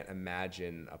 if we can't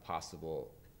imagine a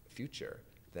possible future,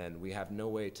 then we have no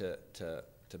way to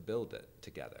build it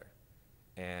together.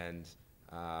 And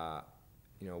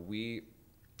you know,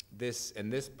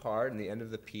 this part and the end of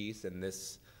the piece and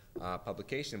this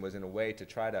publication was in a way to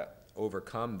try to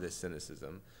overcome this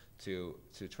cynicism, to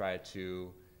try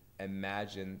to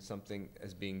imagine something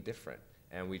as being different.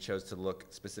 And we chose to look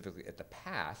specifically at the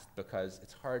past because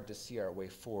it's hard to see our way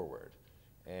forward.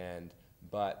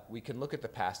 But we can look at the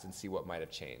past and see what might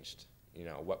have changed, you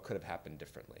know, what could have happened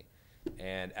differently.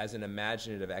 And as an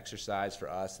imaginative exercise for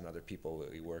us and other people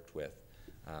that we worked with,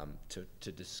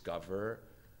 to discover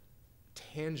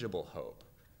tangible hope,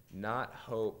 not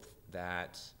hope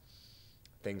that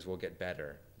things will get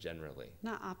better generally.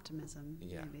 Not optimism,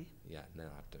 maybe. Yeah, not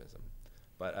optimism.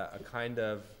 But a kind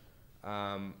of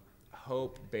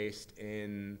hope based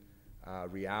in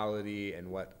reality and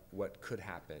what could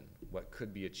happen, what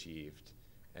could be achieved,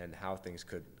 and how things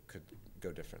could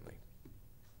go differently.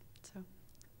 So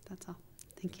that's all.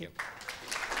 Thank you.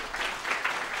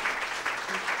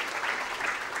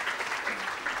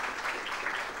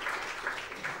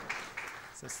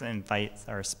 So this invites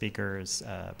our speakers,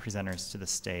 presenters to the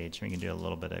stage. We can do a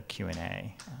little bit of Q&A. We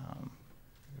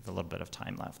have a little bit of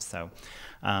time left. So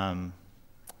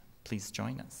please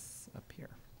join us up here.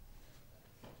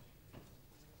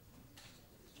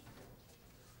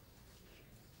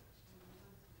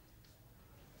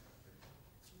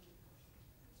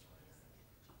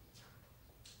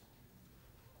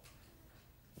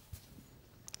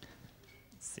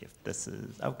 Let's see if this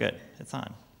is, oh good, it's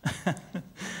on.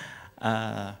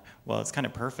 Well, it's kind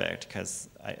of perfect because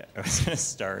I was going to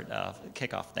start,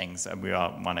 kick off things. We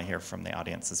all want to hear from the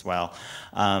audience as well.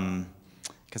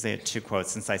 Because they had two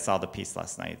quotes. Since I saw the piece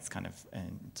last night, it's kind of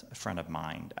in front of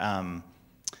mind.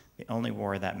 The only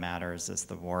war that matters is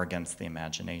the war against the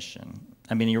imagination.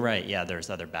 I mean, you're right, yeah, there's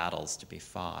other battles to be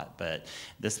fought, but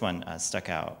this one stuck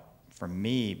out for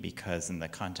me because in the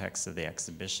context of the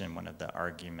exhibition, one of the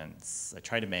arguments I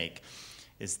try to make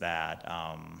is that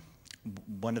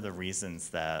one of the reasons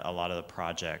that a lot of the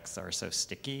projects are so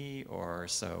sticky or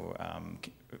so,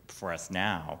 for us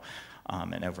now,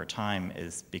 and over time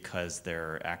is because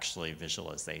they're actually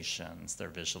visualizations. They're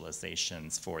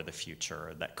visualizations for the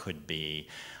future that could be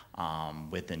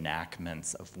with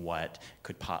enactments of what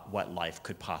life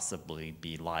could possibly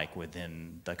be like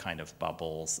within the kind of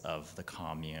bubbles of the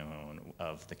commune,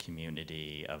 of the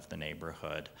community, of the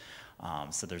neighborhood.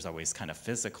 So there's always kind of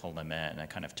physical limit and a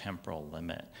kind of temporal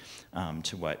limit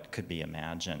to what could be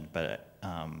imagined. But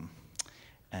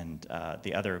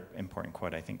the other important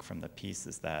quote, I think, from the piece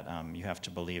is that you have to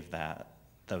believe that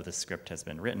though the script has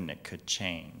been written, it could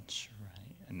change,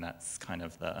 right? And that's kind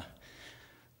of the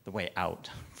way out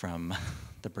from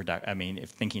the production. I mean,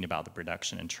 if thinking about the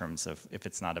production in terms of if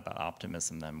it's not about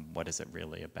optimism, then what is it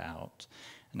really about?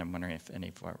 And I'm wondering if any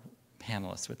of our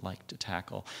panelists would like to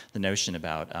tackle the notion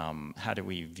about how do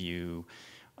we view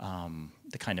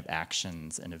the kind of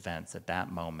actions and events at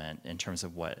that moment in terms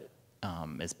of what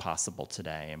is possible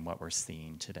today and what we're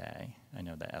seeing today. I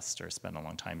know that Esther spent a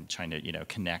long time trying to, you know,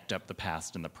 connect up the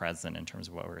past and the present in terms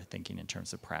of what we're thinking in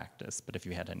terms of practice. But if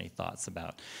you had any thoughts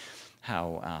about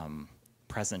how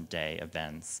present day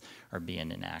events are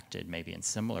being enacted, maybe in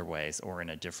similar ways or in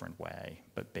a different way,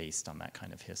 but based on that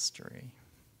kind of history.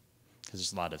 because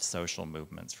there's a lot of social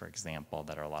movements, for example,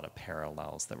 that are a lot of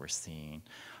parallels that we're seeing.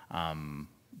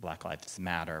 Black Lives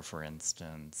Matter, for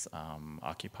instance,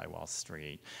 Occupy Wall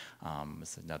Street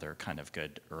is another kind of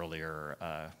good earlier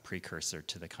precursor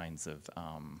to the kinds of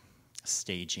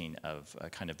staging of a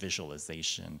kind of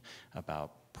visualization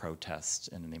about protest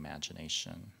in the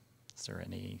imagination. Is there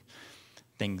any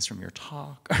things from your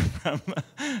talk or from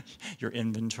your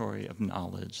inventory of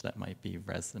knowledge that might be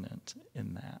resonant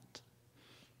in that?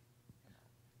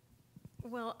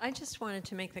 Well, I just wanted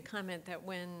to make the comment that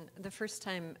when the first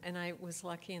time, and I was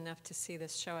lucky enough to see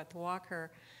this show at the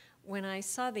Walker, when I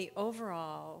saw the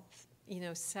overall,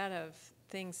 set of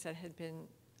things that had been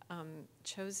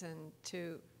chosen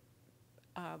to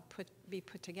be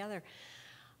put together,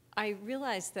 I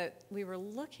realized that we were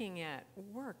looking at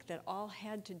work that all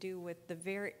had to do with the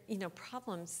very,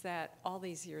 problems that all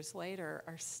these years later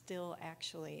are still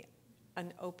actually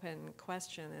an open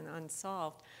question and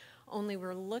unsolved. Only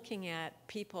we're looking at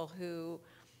people who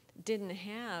didn't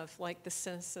have like the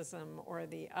cynicism or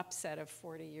the upset of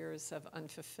 40 years of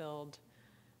unfulfilled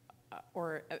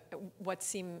or what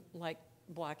seemed like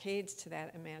blockades to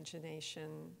that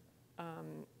imagination,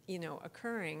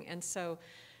 occurring. And so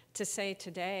to say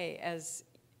today, as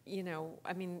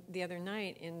the other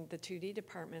night in the 2D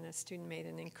department, a student made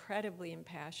an incredibly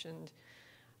impassioned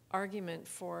argument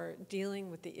for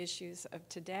dealing with the issues of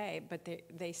today, but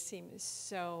they seem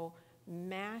so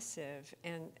massive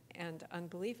and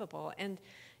unbelievable. And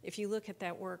if you look at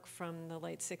that work from the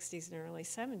late 60s and early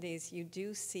 70s, you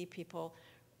do see people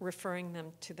referring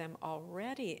to them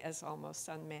already as almost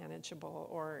unmanageable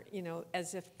or,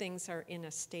 as if things are in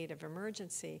a state of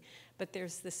emergency. But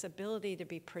there's this ability to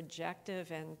be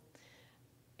projective and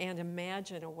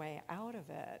imagine a way out of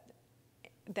it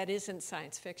that isn't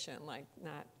science fiction, like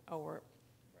not,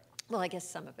 well, I guess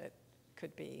some of it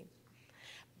could be.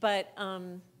 But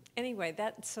anyway,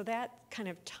 that kind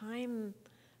of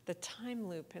the time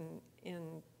loop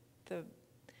in the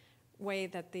way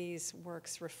that these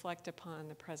works reflect upon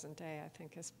the present day, I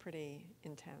think is pretty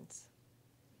intense.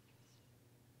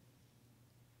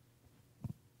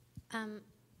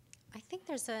 I think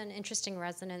there's an interesting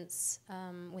resonance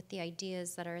with the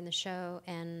ideas that are in the show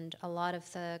and a lot of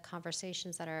the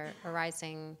conversations that are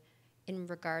arising in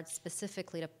regards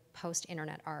specifically to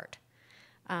post-internet art.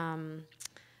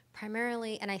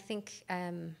 Primarily, and I think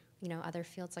other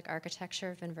fields like architecture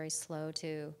have been very slow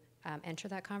to enter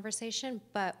that conversation,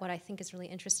 but what I think is really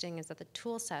interesting is that the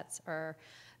tool sets are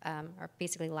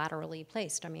basically laterally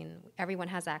placed. I mean, everyone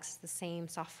has access to the same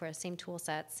software, same tool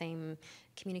sets, same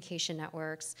communication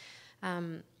networks.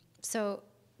 So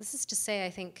this is to say, I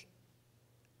think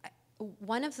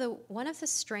one of the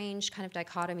strange kind of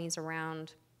dichotomies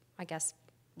around, I guess,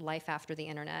 life after the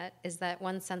internet is that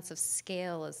one sense of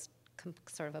scale is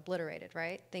sort of obliterated,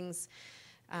 right? Things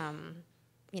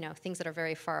things that are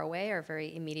very far away are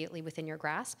very immediately within your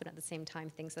grasp, but at the same time,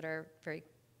 things that are very,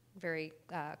 very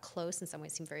close in some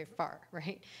ways seem very far,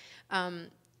 right? And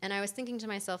I was thinking to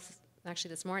myself, actually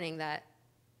this morning, that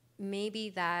maybe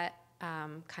that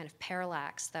kind of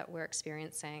parallax that we're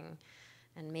experiencing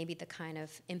and maybe the kind of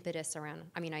impetus around,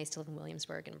 I used to live in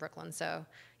Williamsburg in Brooklyn, so,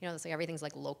 it's like everything's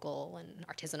like local and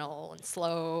artisanal and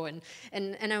slow, and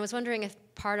I was wondering if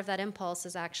part of that impulse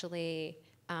is actually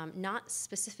not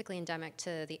specifically endemic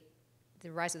to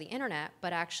the rise of the internet,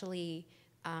 but actually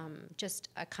just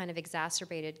a kind of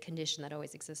exacerbated condition that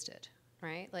always existed,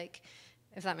 right? Like,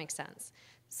 if that makes sense.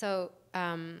 So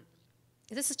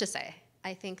this is to say,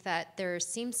 I think that there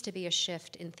seems to be a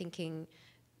shift in thinking,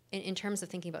 in terms of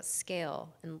thinking about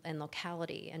scale and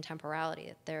locality and temporality,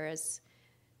 that there is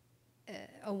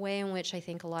a way in which I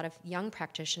think a lot of young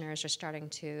practitioners are starting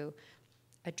to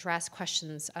address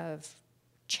questions of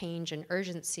change and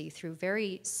urgency through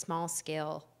very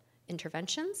small-scale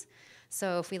interventions.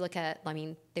 So if we look at,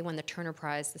 they won the Turner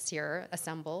Prize this year,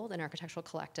 Assembled, an architectural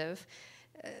collective,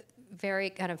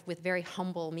 with very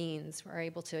humble means, we're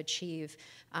able to achieve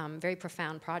very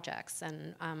profound projects.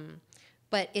 And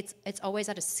but it's always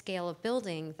at a scale of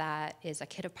building that is a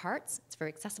kit of parts. It's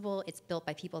very accessible. It's built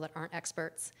by people that aren't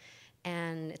experts,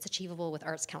 and it's achievable with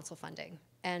Arts Council funding.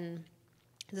 And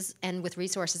with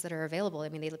resources that are available.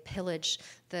 They pillage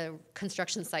the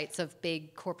construction sites of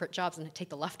big corporate jobs and take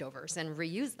the leftovers and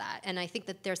reuse that. And I think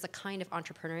that there's a kind of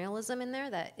entrepreneurialism in there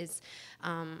that is,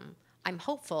 I'm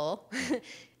hopeful,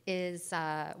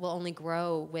 will only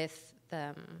grow with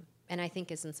them, and I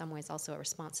think is in some ways also a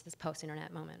response to this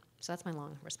post-internet moment. So that's my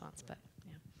long response, but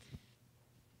yeah.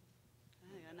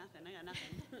 I got nothing.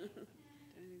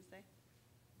 Anything to say?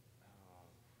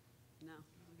 No,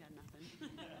 we got nothing.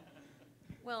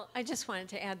 Well, I just wanted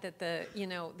to add that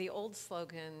the old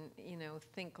slogan,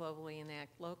 think globally and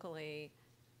act locally,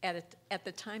 at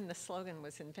the time the slogan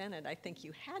was invented, I think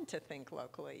you had to think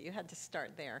locally. You had to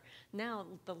start there. Now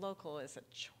the local is a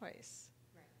choice.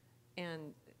 Right.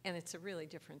 And it's a really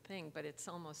different thing, but it's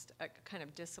almost a kind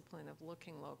of discipline of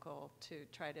looking local to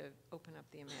try to open up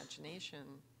the imagination,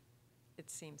 it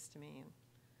seems to me, and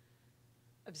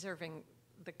observing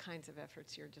the kinds of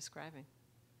efforts you're describing.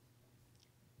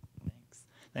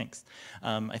 Thanks.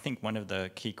 I think one of the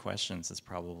key questions is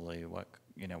probably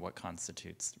what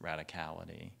constitutes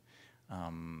radicality.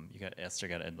 Esther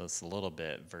got into this a little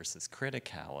bit versus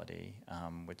criticality,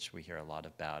 which we hear a lot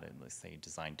about in, let's say,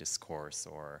 design discourse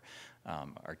or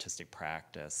artistic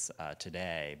practice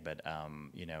today. But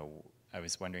I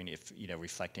was wondering if,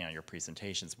 reflecting on your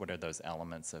presentations, what are those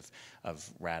elements of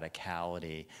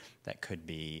radicality that could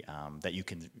be, that you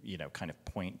can, kind of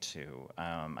point to?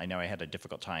 I know I had a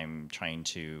difficult time trying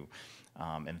to,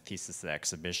 in the thesis of the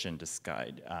exhibition,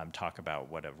 talk about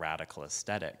what a radical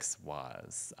aesthetics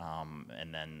was.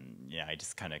 And then, I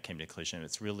just kind of came to the conclusion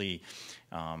it's really,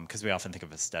 because we often think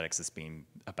of aesthetics as being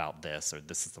about this, or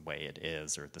this is the way it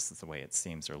is, or this is the way it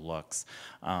seems or looks.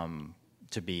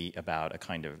 To be about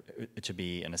to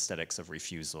be an aesthetics of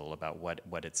refusal, about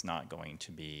what it's not going to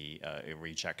be, a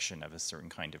rejection of a certain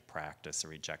kind of practice, a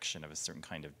rejection of a certain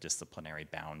kind of disciplinary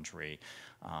boundary,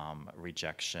 a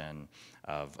rejection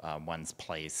of one's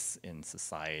place in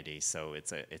society. So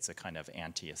it's a kind of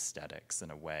anti-aesthetics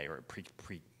in a way, or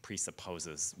it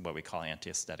presupposes what we call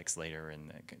anti-aesthetics later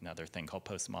in another thing called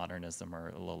postmodernism, or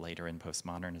a little later in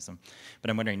postmodernism.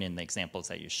 But I'm wondering, in the examples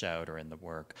that you showed or in the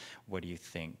work, what do you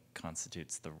think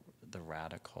constitutes the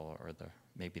radical, or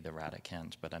maybe the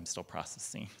radicant? But I'm still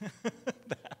processing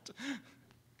that.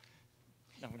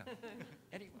 No.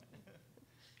 Anyone.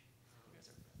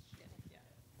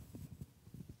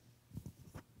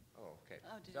 Oh, okay.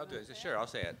 I'll do it. Sure, I'll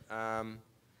say it.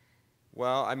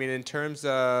 Well, I mean, in terms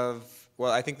of,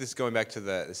 I think this is going back to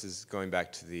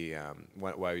the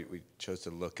why we chose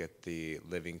to look at the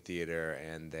Living Theater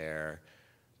and their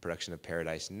production of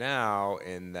Paradise Now,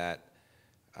 in that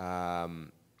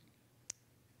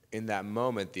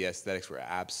moment the aesthetics were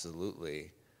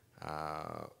absolutely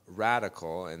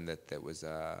radical, and that was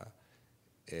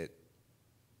it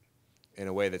in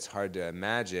a way that's hard to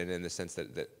imagine, in the sense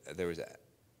that there was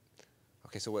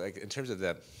okay, so in terms of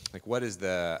what is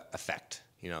the effect?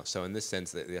 So in this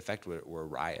sense, the effect were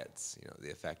riots.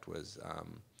 The effect was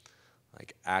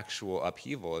actual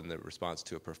upheaval in the response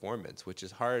to a performance, which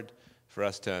is hard for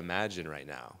us to imagine right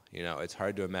now. It's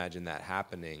hard to imagine that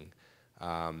happening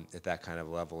at that kind of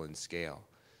level and scale.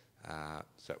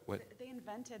 So what? They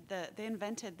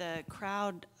invented the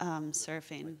crowd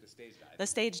surfing, like the stage dive. The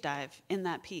stage dive in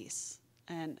that piece,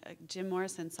 and Jim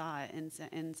Morrison saw it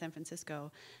in San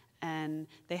Francisco. And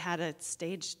they had a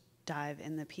stage dive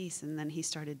in the piece, and then he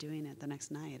started doing it the next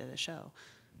night at a show.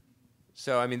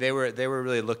 So I mean, they were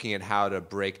really looking at how to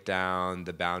break down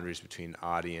the boundaries between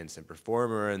audience and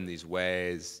performer in these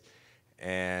ways,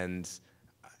 and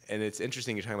it's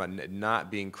interesting you're talking about not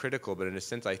being critical, but in a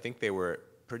sense, I think they were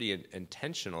pretty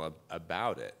intentional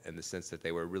about it, in the sense that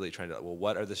they were really trying to,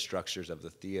 what are the structures of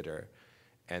the theater,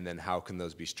 and then how can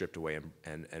those be stripped away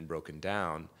and broken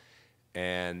down.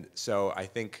 And so I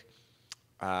think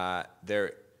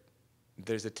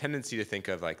there's a tendency to think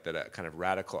of that a kind of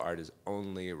radical art is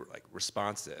only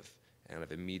responsive and kind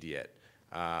of immediate,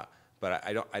 but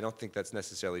I don't think that's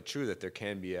necessarily true. That there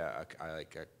can be a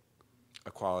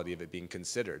quality of it being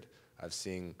considered, of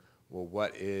seeing,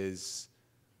 what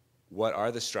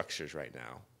are the structures right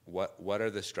now? What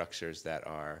are the structures that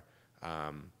are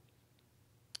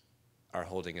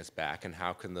holding us back, and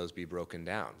how can those be broken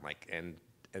down? And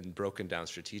broken down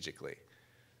strategically.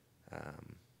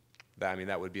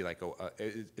 That would be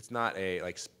it's not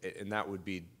and that would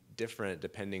be different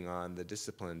depending on the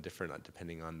discipline, different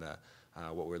depending on the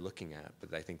what we're looking at.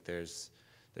 But I think there's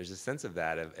a sense of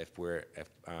that if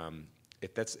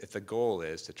the goal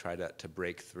is to try to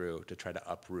break through, to try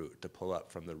to uproot, to pull up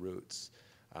from the roots,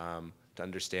 to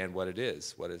understand what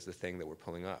is the thing that we're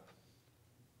pulling up.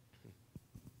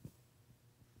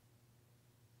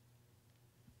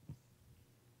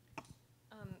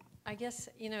 I guess,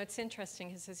 it's interesting,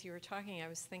 because as you were talking, I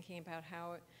was thinking about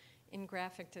how in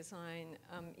graphic design,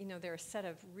 there are a set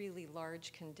of really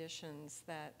large conditions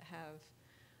that have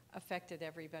affected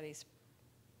everybody's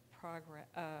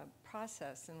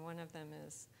process, and one of them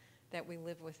is that we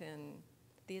live within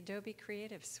the Adobe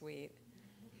Creative Suite,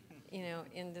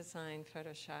 InDesign,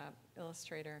 Photoshop,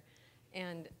 Illustrator,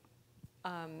 and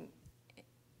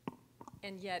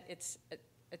yet it's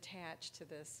attached to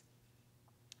this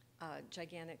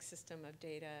gigantic system of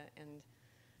data and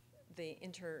the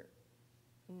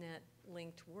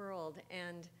internet-linked world.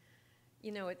 And,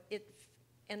 you know,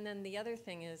 and then the other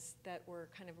thing is that we're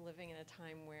kind of living in a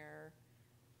time where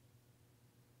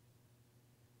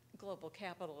global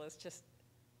capital is just,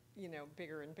 you know,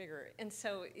 bigger and bigger. And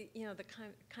so, you know, the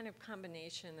kind of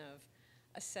combination of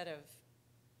a set of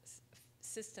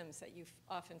systems that you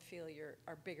often feel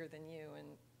are bigger than you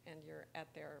and you're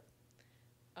at their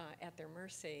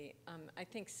mercy, I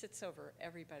think sits over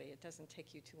everybody. It doesn't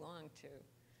take you too long to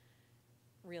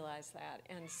realize that.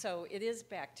 And so it is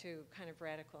back to kind of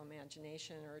radical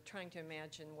imagination, or trying to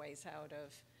imagine ways out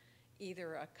of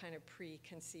either a kind of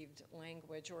preconceived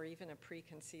language or even a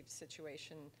preconceived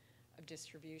situation of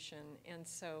distribution. And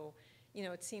so, you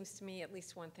know, it seems to me, at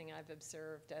least one thing I've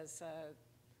observed as a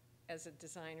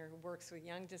designer who works with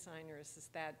young designers, is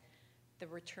that the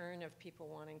return of people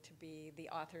wanting to be the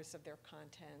authors of their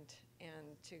content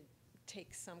and to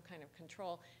take some kind of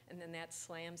control, and then that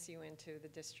slams you into the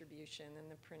distribution and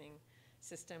the printing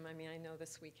system. I mean, I know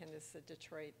this weekend is the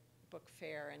Detroit Book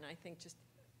Fair, and I think just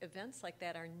events like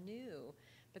that are new,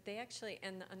 but they actually,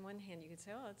 and on one hand you can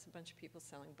say, oh, it's a bunch of people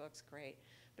selling books, great,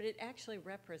 but it actually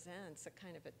represents a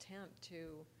kind of attempt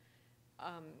to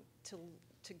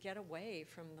get away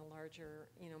from the larger,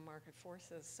 you know, market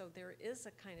forces. So there is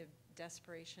a kind of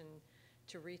desperation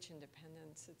to reach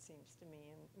independence, it seems to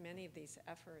me, in many of these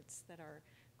efforts that are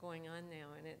going on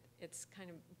now. And it's kind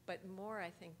of, but more, I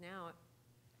think now,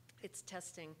 it's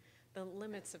testing the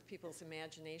limits of people's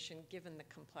imagination given the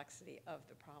complexity of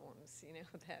the problems, you know,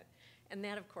 and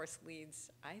that of course leads,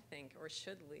 I think, or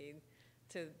should lead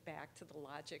back to the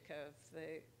logic of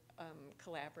the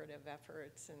collaborative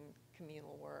efforts and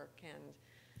communal work and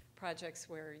projects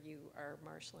where you are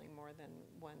marshaling more than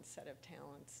one set of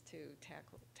talents to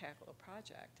tackle a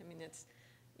project. I mean, it's,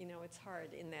 you know, it's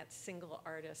hard in that single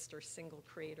artist or single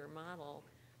creator model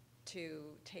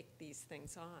to take these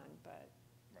things on, but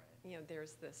you know,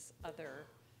 there's this other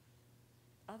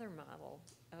model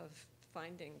of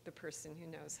finding the person who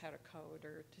knows how to code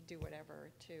or to do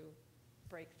whatever to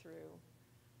break through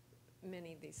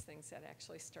many of these things that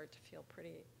actually start to feel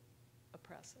pretty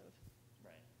oppressive.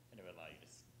 Right, and it would allow you to.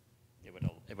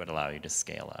 It would allow you to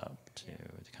scale up, to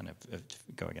kind of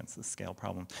go against the scale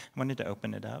problem. I wanted to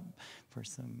open it up for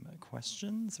some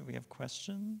questions. If we have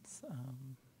questions,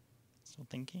 still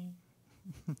thinking.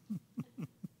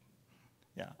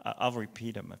 Yeah, I'll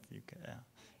repeat them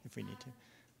if we need to.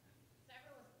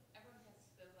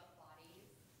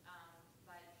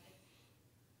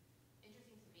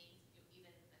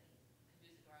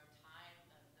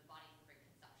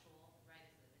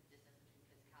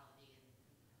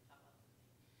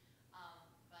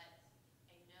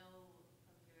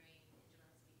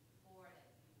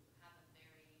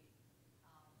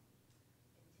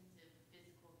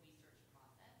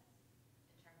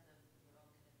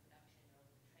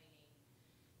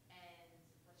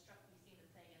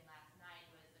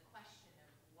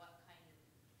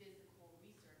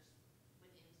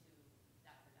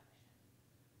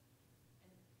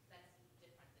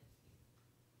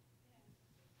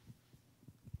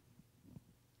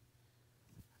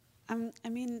 I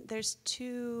mean, there's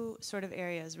two sort of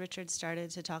areas. Richard started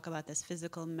to talk about this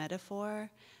physical metaphor,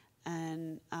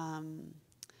 and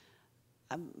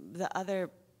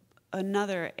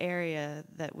another area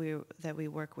that we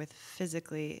work with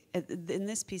physically, in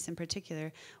this piece in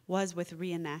particular, was with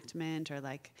reenactment, or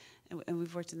like, and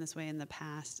we've worked in this way in the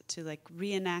past, to like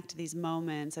reenact these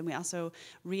moments. And we also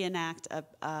reenact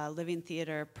a living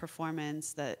theater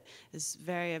performance that is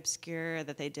very obscure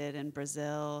that they did in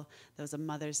Brazil. There was a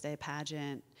Mother's Day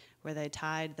pageant where they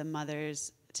tied the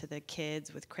mothers to the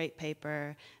kids with crepe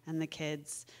paper, and the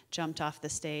kids jumped off the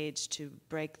stage to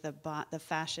break the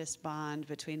fascist bond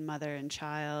between mother and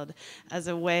child as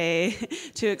a way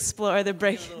to explore the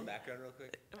break. A little background real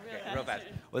quick. Real fast.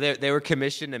 Well, they were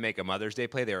commissioned to make a Mother's Day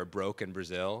play. They were broke in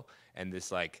Brazil, and this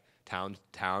like town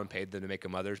paid them to make a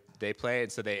Mother's Day play,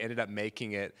 and so they ended up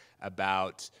making it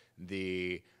about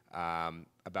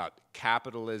about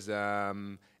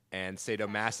capitalism and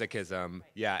sadomasochism,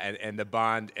 yeah, and the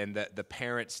bond and the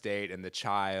parent state and the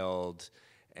child,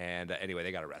 and anyway,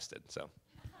 they got arrested. So,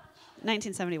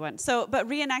 1971. So, but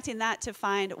reenacting that to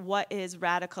find what is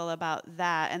radical about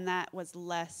that, and that was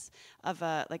less of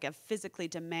a physically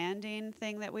demanding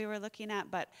thing that we were looking at.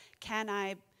 But can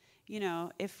I, you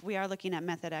know, if we are looking at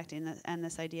method acting and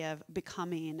this idea of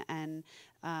becoming and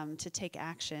to take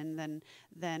action,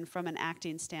 then from an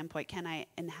acting standpoint, can I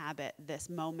inhabit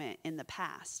this moment in the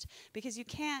past? Because you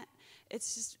can't,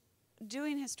 it's just,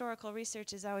 doing historical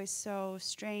research is always so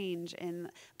strange in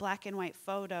black and white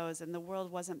photos, and the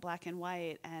world wasn't black and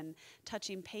white, and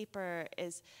touching paper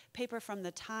from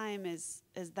the time is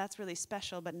that's really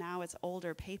special, but now it's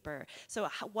older paper. So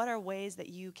what are ways that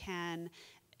you can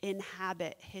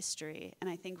inhabit history? And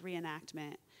I think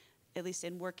reenactment, at least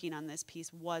in working on this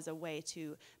piece, was a way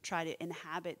to try to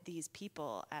inhabit these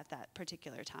people at that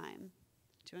particular time.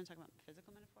 Do you want to talk about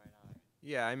physical metaphor at all?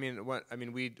 Yeah,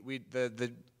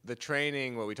 the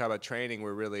training. When we talk about training,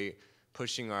 we're really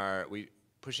pushing our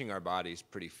bodies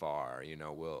pretty far. You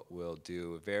know, we'll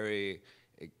do very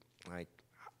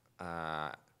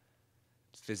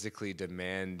physically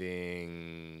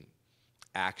demanding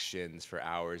actions for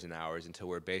hours and hours until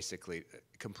we're basically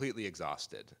completely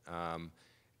exhausted.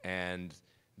 And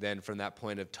then from that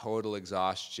point of total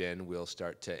exhaustion, we'll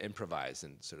start to improvise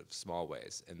in sort of small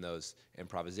ways. And those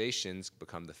improvisations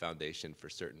become the foundation for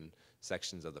certain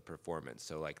sections of the performance.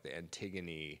 So like the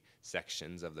Antigone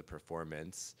sections of the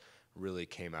performance really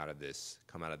come out of this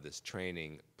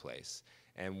training place.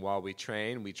 And while we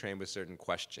train with certain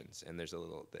questions. And there's a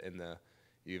little,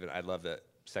 I love the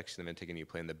section of Antigone you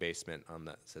play in the basement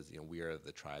that says, you know, we are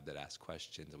the tribe that asks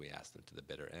questions and we ask them to the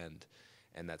bitter end.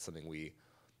 And that's something we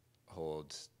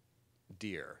hold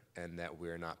dear, and that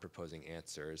we're not proposing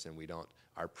answers, and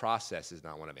our process is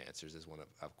not one of answers, it's one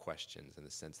of questions, in the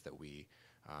sense that we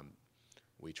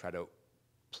try to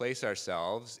place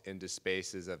ourselves into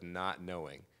spaces of not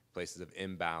knowing, places of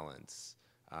imbalance,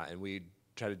 and we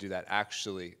try to do that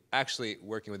actually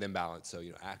working with imbalance, so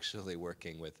actually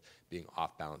working with being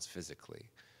off balance physically.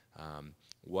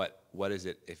 What is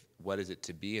it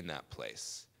to be in that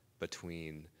place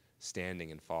between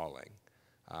standing and falling?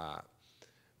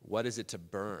 What is it to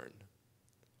burn?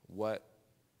 What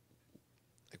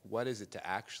is it to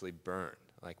actually burn?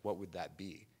 Like, what would that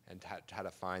be? And how to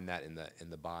find that in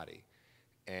the body,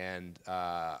 and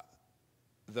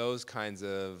those kinds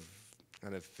of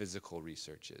physical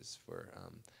researches for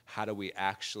how do we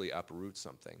actually uproot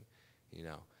something? You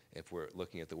know, if we're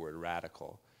looking at the word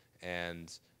radical,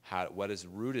 and what does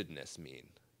rootedness mean?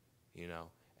 You know,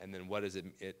 and then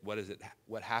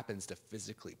what happens to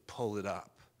physically pull it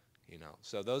up? You know,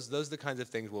 so those are the kinds of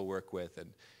things we'll work with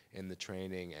in the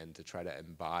training, and to try to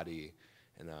embody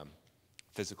in a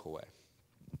physical way.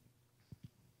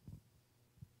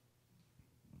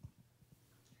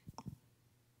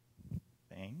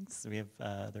 Thanks. We have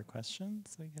other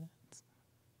questions we can ask?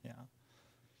 Yeah.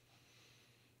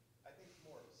 I think it's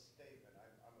more of a statement.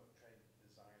 I'm a trained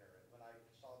designer, and when I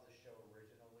saw this show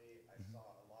originally, I saw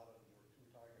a lot of, you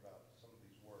were talking about some of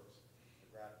these works, the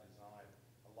graphic design,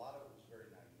 a lot of it was very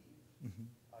naive.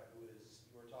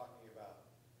 You were talking about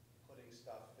putting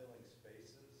stuff, filling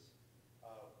spaces.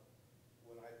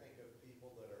 When I think of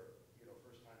people that are,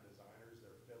 first-time designers,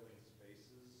 they're filling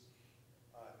spaces,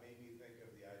 it made me think of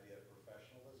the idea of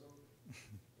professionalism.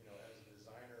 As a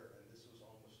designer, and this was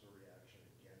almost a reaction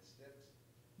against it.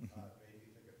 It made me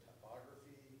think of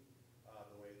typography,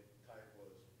 the way type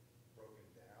was broken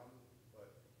down,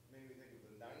 but it made me think of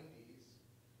the 90s,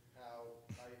 how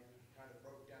type kind of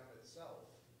broke down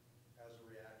itself as a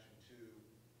reaction to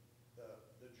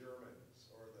the Germans,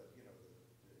 or the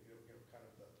kind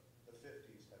of the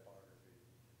 50s typography.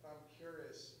 And I'm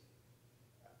curious.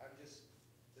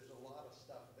 There's a lot of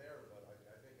stuff there, but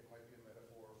I think it might be a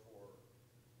metaphor for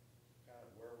kind of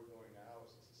where we're going now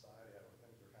as a society. I don't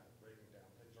think things are kind of breaking down.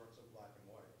 Things aren't so black and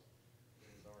white.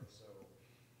 Things aren't so,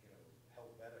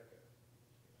 Helvetica.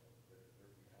 They're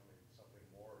becoming something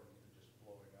more, and even just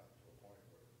blowing up to a point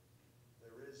where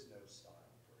there is no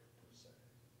style per se.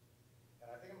 And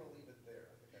I think I'm going to leave it there.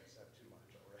 I think I've said too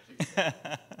much already.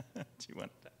 Do you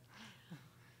want that?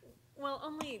 Well,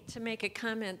 only to make a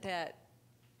comment that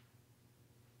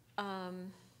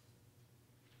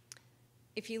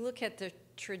if you look at the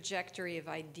trajectory of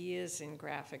ideas in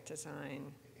graphic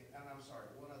design. And I'm sorry,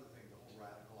 one other thing, the whole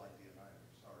radical idea, and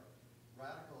I'm sorry.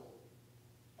 Radical,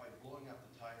 by blowing up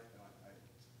the type,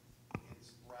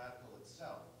 it's radical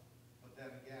itself, but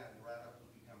then again, radical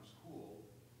becomes cool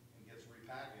and gets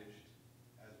repackaged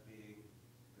as being,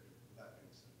 that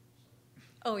makes sense.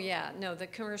 Oh yeah, no, the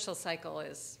commercial cycle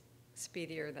is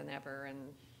speedier than ever, and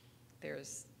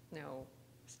there's no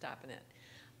stopping it.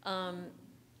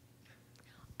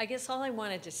 I guess all I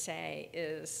wanted to say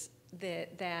is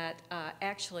that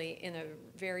actually, in a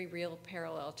very real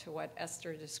parallel to what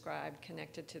Esther described,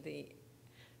 connected to the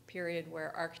period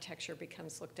where architecture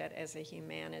becomes looked at as a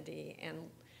humanity, and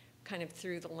kind of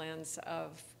through the lens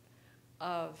of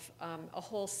a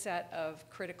whole set of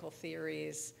critical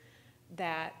theories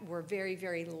that were very,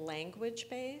 very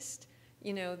language-based,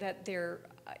 that there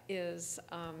is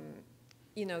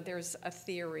you know, there's a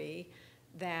theory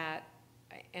that,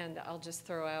 and I'll just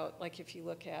throw out, like if you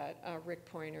look at Rick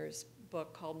Pointer's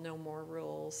book called No More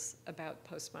Rules about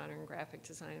postmodern graphic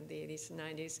design of the 80s and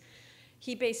 90s,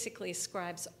 he basically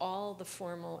ascribes all the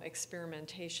formal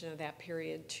experimentation of that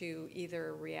period to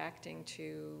either reacting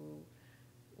to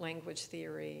language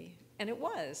theory, and it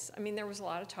was. I mean, there was a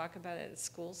lot of talk about it at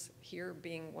schools, here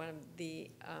being one of the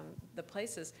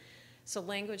places. So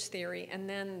language theory, and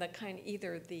then the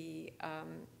either the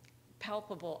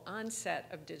palpable onset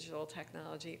of digital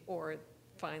technology, or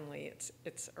finally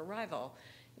its arrival.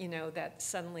 You know, that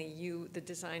suddenly you, the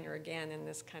designer, again, in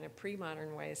this kind of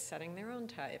pre-modern way, is setting their own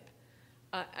type.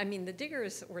 I mean, the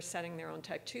diggers were setting their own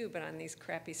type too, but on these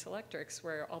crappy selectrics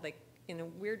where all they, in a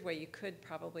weird way, you could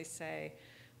probably say,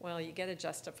 well, you get a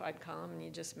justified column and you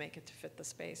just make it to fit the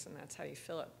space, and that's how you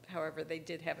fill it. However, they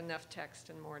did have enough text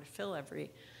and more to fill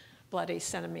every bloody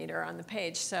centimeter on the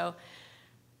page. So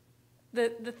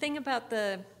the thing about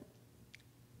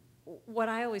what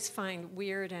I always find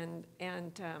weird and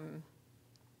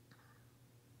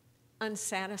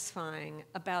unsatisfying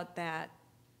about that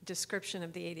description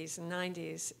of the 80s and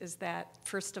 90s is that,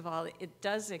 first of all, it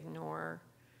does ignore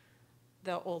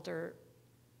the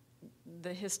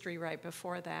history right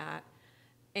before that,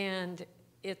 and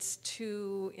it's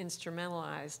too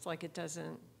instrumentalized. Like it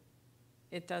doesn't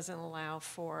allow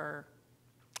for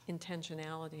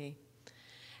intentionality,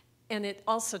 and it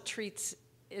also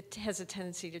has a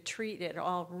tendency to treat it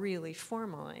all really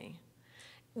formally,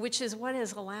 which is what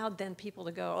has allowed then people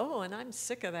to go, oh, and I'm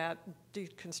sick of that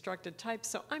deconstructed type,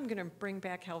 so I'm going to bring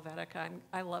back Helvetica.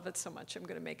 I love it so much, I'm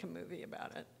going to make a movie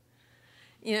about it.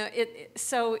 You know,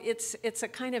 so it's a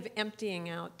kind of emptying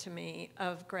out to me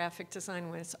of graphic design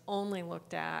when it's only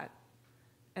looked at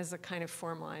as a kind of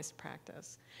formalized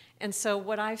practice. And so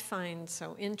what I find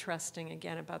so interesting,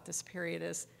 again, about this period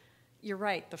is, you're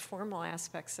right, the formal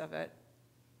aspects of it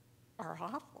are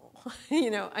awful.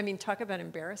 You know, I mean, talk about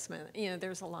embarrassment. You know,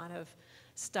 there's a lot of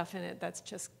stuff in it that's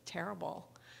just terrible,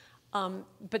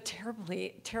 but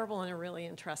terrible in a really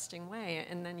interesting way.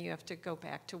 And then you have to go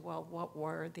back to, well, what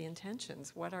were the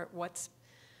intentions? What's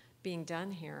being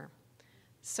done here?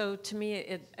 So to me,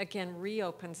 it again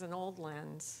reopens an old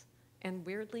lens. And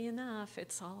weirdly enough,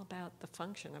 it's all about the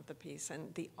function of the piece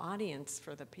and the audience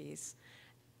for the piece.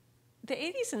 The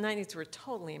 80s and 90s were a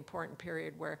totally important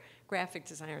period where graphic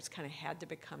designers kind of had to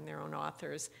become their own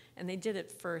authors, and they did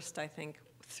it first, I think,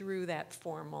 through that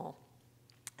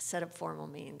set of formal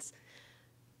means.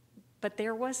 But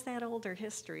there was that older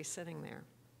history sitting there.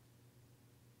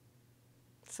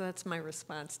 So that's my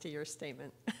response to your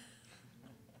statement.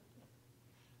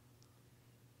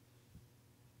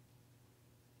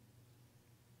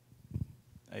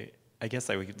 I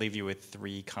guess I would leave you with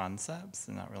three concepts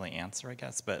and not really answer, I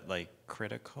guess, but like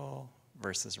critical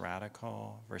versus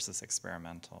radical versus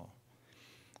experimental.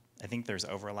 I think there's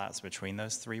overlaps between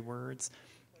those three words,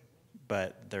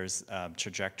 but there's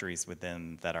trajectories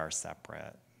within that are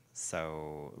separate.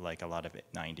 So like a lot of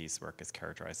 90s work is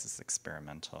characterized as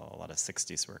experimental, a lot of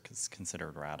 60s work is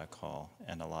considered radical,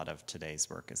 and a lot of today's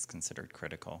work is considered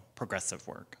critical, progressive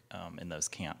work in those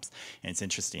camps. And it's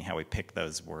interesting how we pick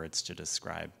those words to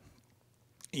describe,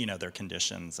 you know, their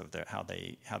conditions of how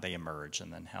they emerge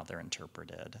and then how they're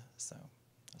interpreted. So I'll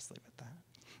just leave it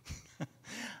at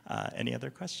that. Any other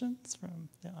questions from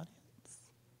the audience?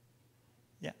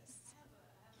 Yes.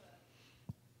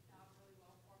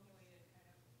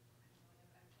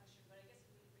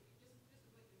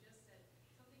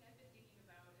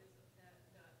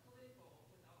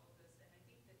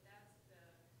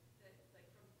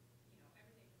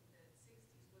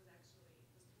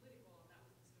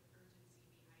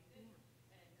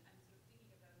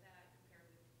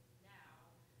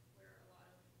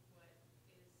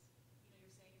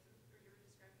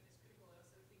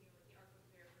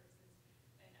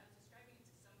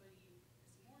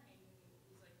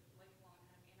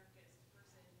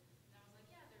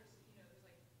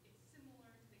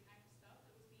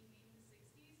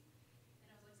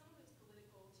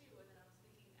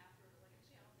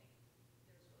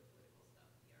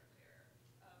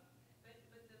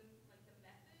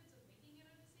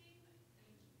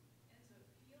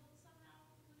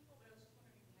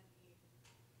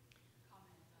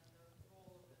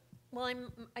 Well,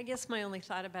 I guess my only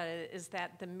thought about it is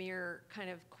that the mere kind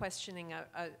of questioning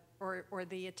or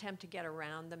the attempt to get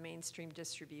around the mainstream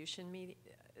distribution media,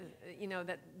 you know,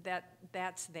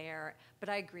 that's there. But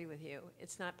I agree with you.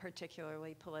 It's not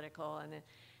particularly political, and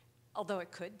although it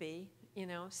could be, you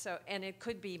know. So, and it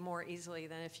could be more easily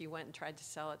than if you went and tried to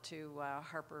sell it to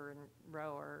Harper and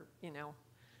Row or, you know,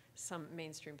 some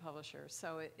mainstream publisher.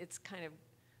 So it's kind of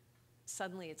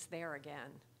suddenly it's there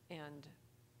again and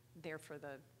there for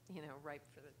the, ripe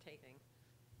for the taking.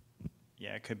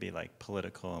 Yeah, it could be like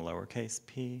political in lowercase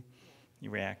p.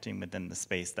 You're reacting within the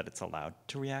space that it's allowed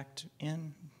to react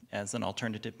in as an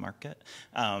alternative market,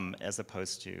 as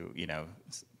opposed to,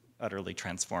 utterly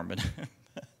transformative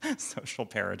social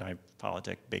paradigm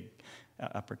politic, big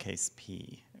uppercase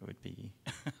P. It would be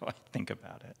how I think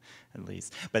about it, at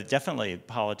least. But definitely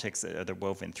politics are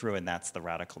woven through, and that's the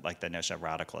radical, like the notion of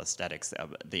radical aesthetics,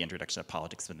 the introduction of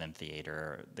politics within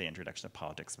theater, the introduction of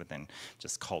politics within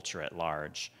just culture at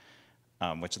large.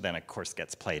 Which then, of course,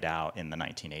 gets played out in the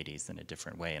 1980s in a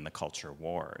different way in the culture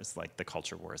wars. Like, the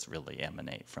culture wars really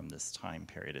emanate from this time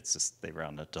period. It's just they were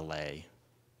on a delay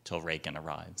till Reagan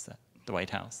arrives at the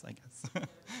White House, I guess.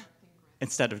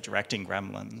 Instead of directing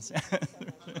Gremlins.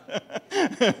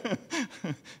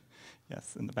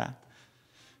 Yes, in the back.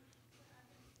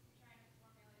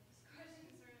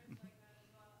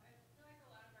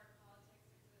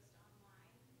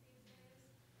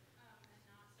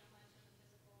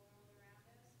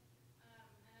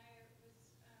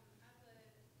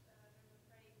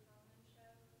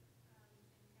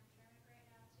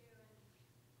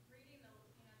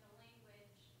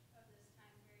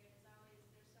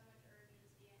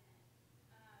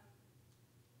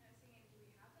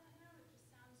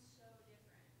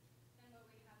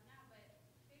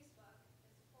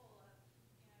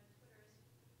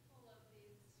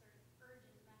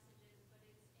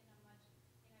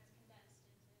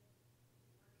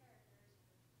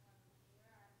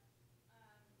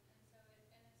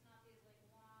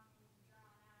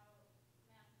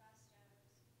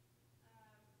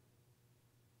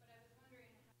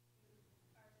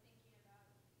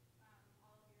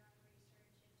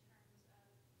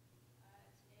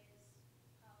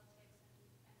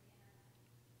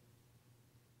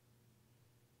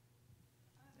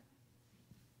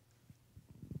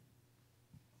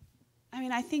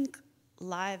 I think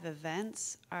live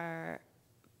events are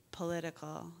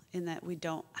political in that we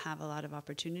don't have a lot of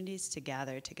opportunities to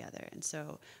gather together. And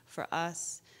so for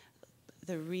us,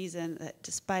 the reason that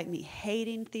despite me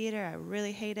hating theater, I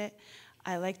really hate it,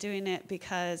 I like doing it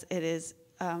because it is,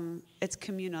 it's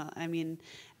communal.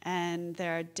 And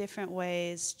there are different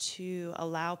ways to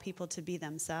allow people to be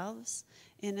themselves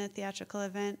in a theatrical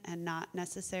event and not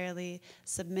necessarily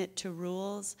submit to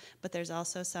rules, but there's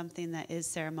also something that is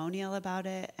ceremonial about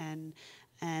it, and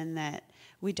that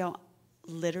we don't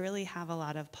literally have a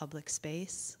lot of public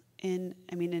space. In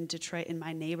Detroit, in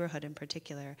my neighborhood in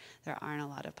particular, there aren't a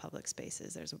lot of public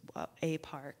spaces. There's a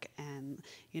park and,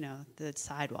 the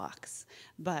sidewalks.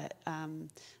 But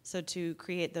so to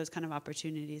create those kind of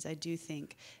opportunities, I do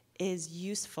think is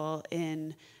useful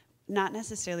in not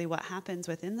necessarily what happens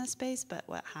within the space, but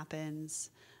what happens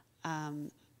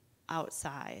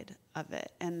outside of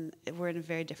it. And we're in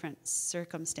very different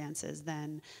circumstances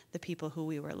than the people who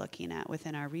we were looking at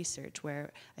within our research,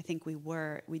 where I think we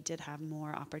did have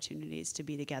more opportunities to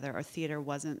be together. Our theater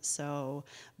wasn't so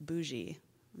bougie.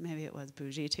 Maybe it was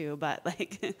bougie too, but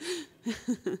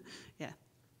yeah.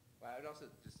 Well, I would also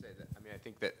just say that, I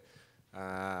think that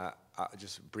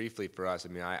just briefly for us,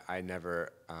 I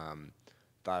never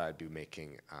thought I'd be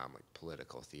making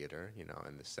political theater,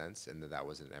 in the sense, and that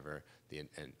wasn't ever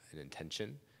an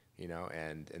intention,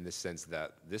 and in the sense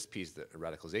that this piece, the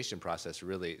radicalization process,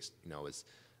 really, is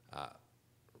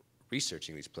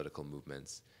researching these political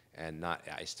movements, and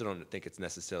I still don't think it's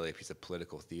necessarily a piece of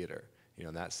political theater,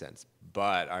 in that sense.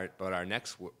 But our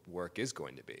next work is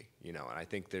going to be, and I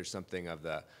think there's something of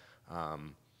the,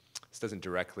 this doesn't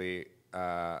directly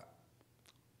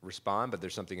respond, but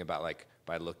there's something about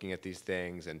by looking at these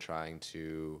things and trying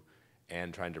to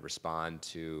respond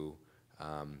to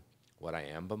what I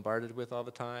am bombarded with all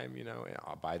the time,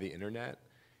 by the internet.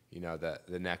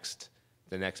 The next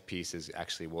piece is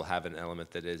actually will have an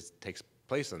element that takes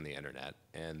place on the internet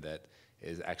and that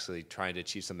is actually trying to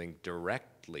achieve something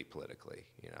directly politically,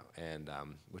 and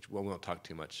which we won't talk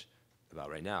too much about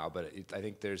right now. But I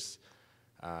think there's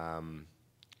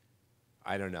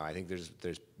I don't know. I think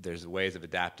there's ways of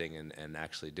adapting and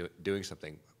actually doing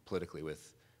something politically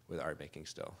with art making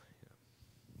still.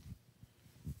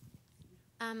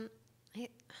 I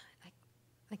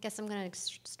guess I'm going to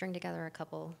string together a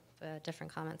couple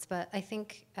different comments, but I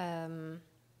think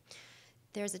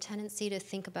there's a tendency to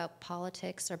think about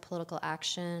politics or political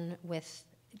action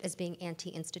as being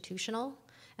anti-institutional.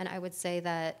 And I would say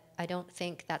that I don't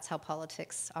think that's how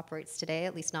politics operates today,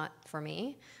 at least not for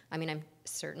me. I'm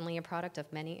certainly a product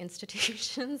of many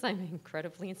institutions. I'm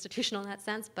incredibly institutional in that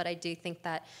sense, but I do think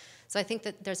that, so I think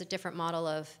that there's a different model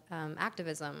of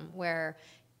activism where,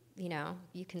 you know,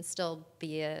 you can still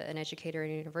be an educator at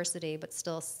a university, but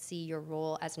still see your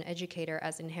role as an educator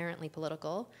as inherently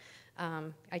political.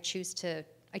 I choose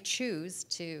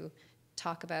to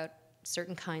talk about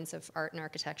certain kinds of art and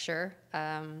architecture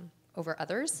over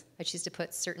others. I choose to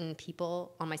put certain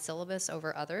people on my syllabus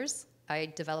over others.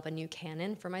 I develop a new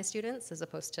canon for my students as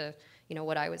opposed to, you know,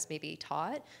 what I was maybe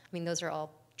taught. I mean, those are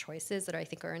all choices that I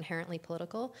think are inherently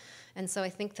political. And so I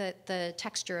think that the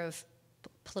texture of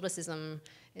politicism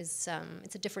is,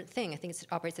 it's a different thing. I think it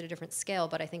operates at a different scale,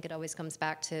 but I think it always comes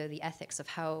back to the ethics of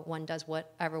how one does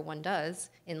whatever one does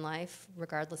in life,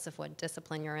 regardless of what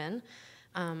discipline you're in.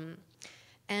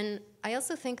 And I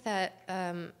also think that,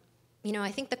 you know,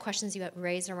 I think the questions you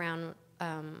raise around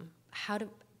how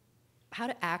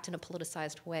to act in a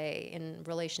politicized way in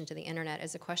relation to the internet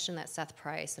is a question that Seth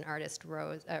Price, an artist,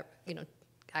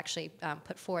 actually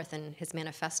put forth in his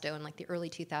manifesto in like the early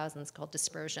 2000s called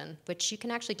Dispersion, which you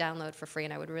can actually download for free,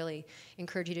 and I would really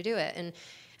encourage you to do it. And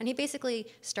he basically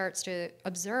starts to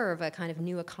observe a kind of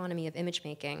new economy of image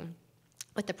making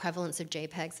with the prevalence of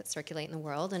JPEGs that circulate in the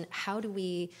world, and how do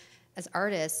we, as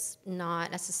artists, not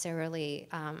necessarily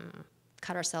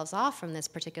cut ourselves off from this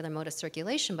particular mode of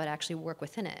circulation, but actually work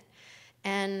within it.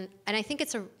 And I think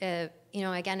it's you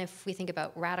know, again, if we think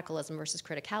about radicalism versus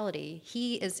criticality,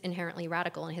 he is inherently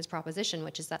radical in his proposition,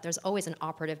 which is that there's always an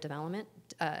operative development,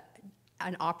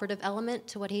 an operative element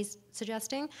to what he's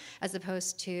suggesting, as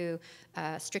opposed to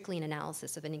strictly an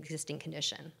analysis of an existing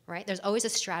condition, right? There's always a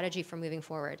strategy for moving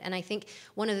forward. And I think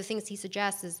one of the things he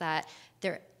suggests is that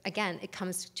there, again, it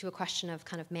comes to a question of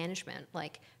kind of management.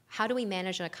 Like, how do we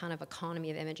manage a kind of economy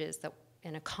of images,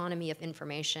 an economy of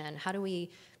information? How do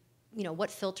we, you know, what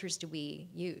filters do we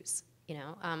use, you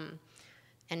know?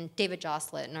 And David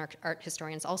Jostlett, an art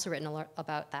historian, has also written a lot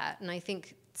about that. And I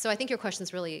think your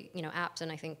question's really, you know, apt, and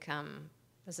I think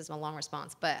this is a long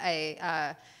response, but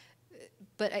I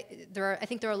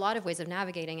think there are a lot of ways of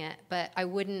navigating it, but I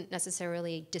wouldn't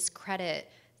necessarily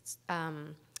discredit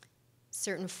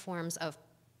certain forms of,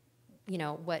 you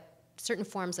know, certain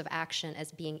forms of action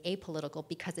as being apolitical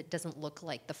because it doesn't look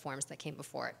like the forms that came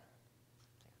before it.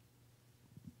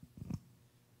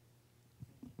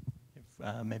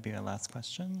 Maybe a last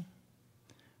question,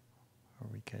 or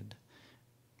we could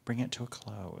bring it to a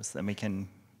close. Then you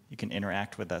can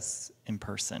interact with us in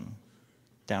person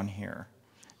down here.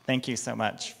 Thank you so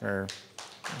much for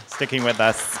sticking with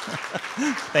us.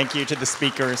 Thank you to the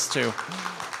speakers too.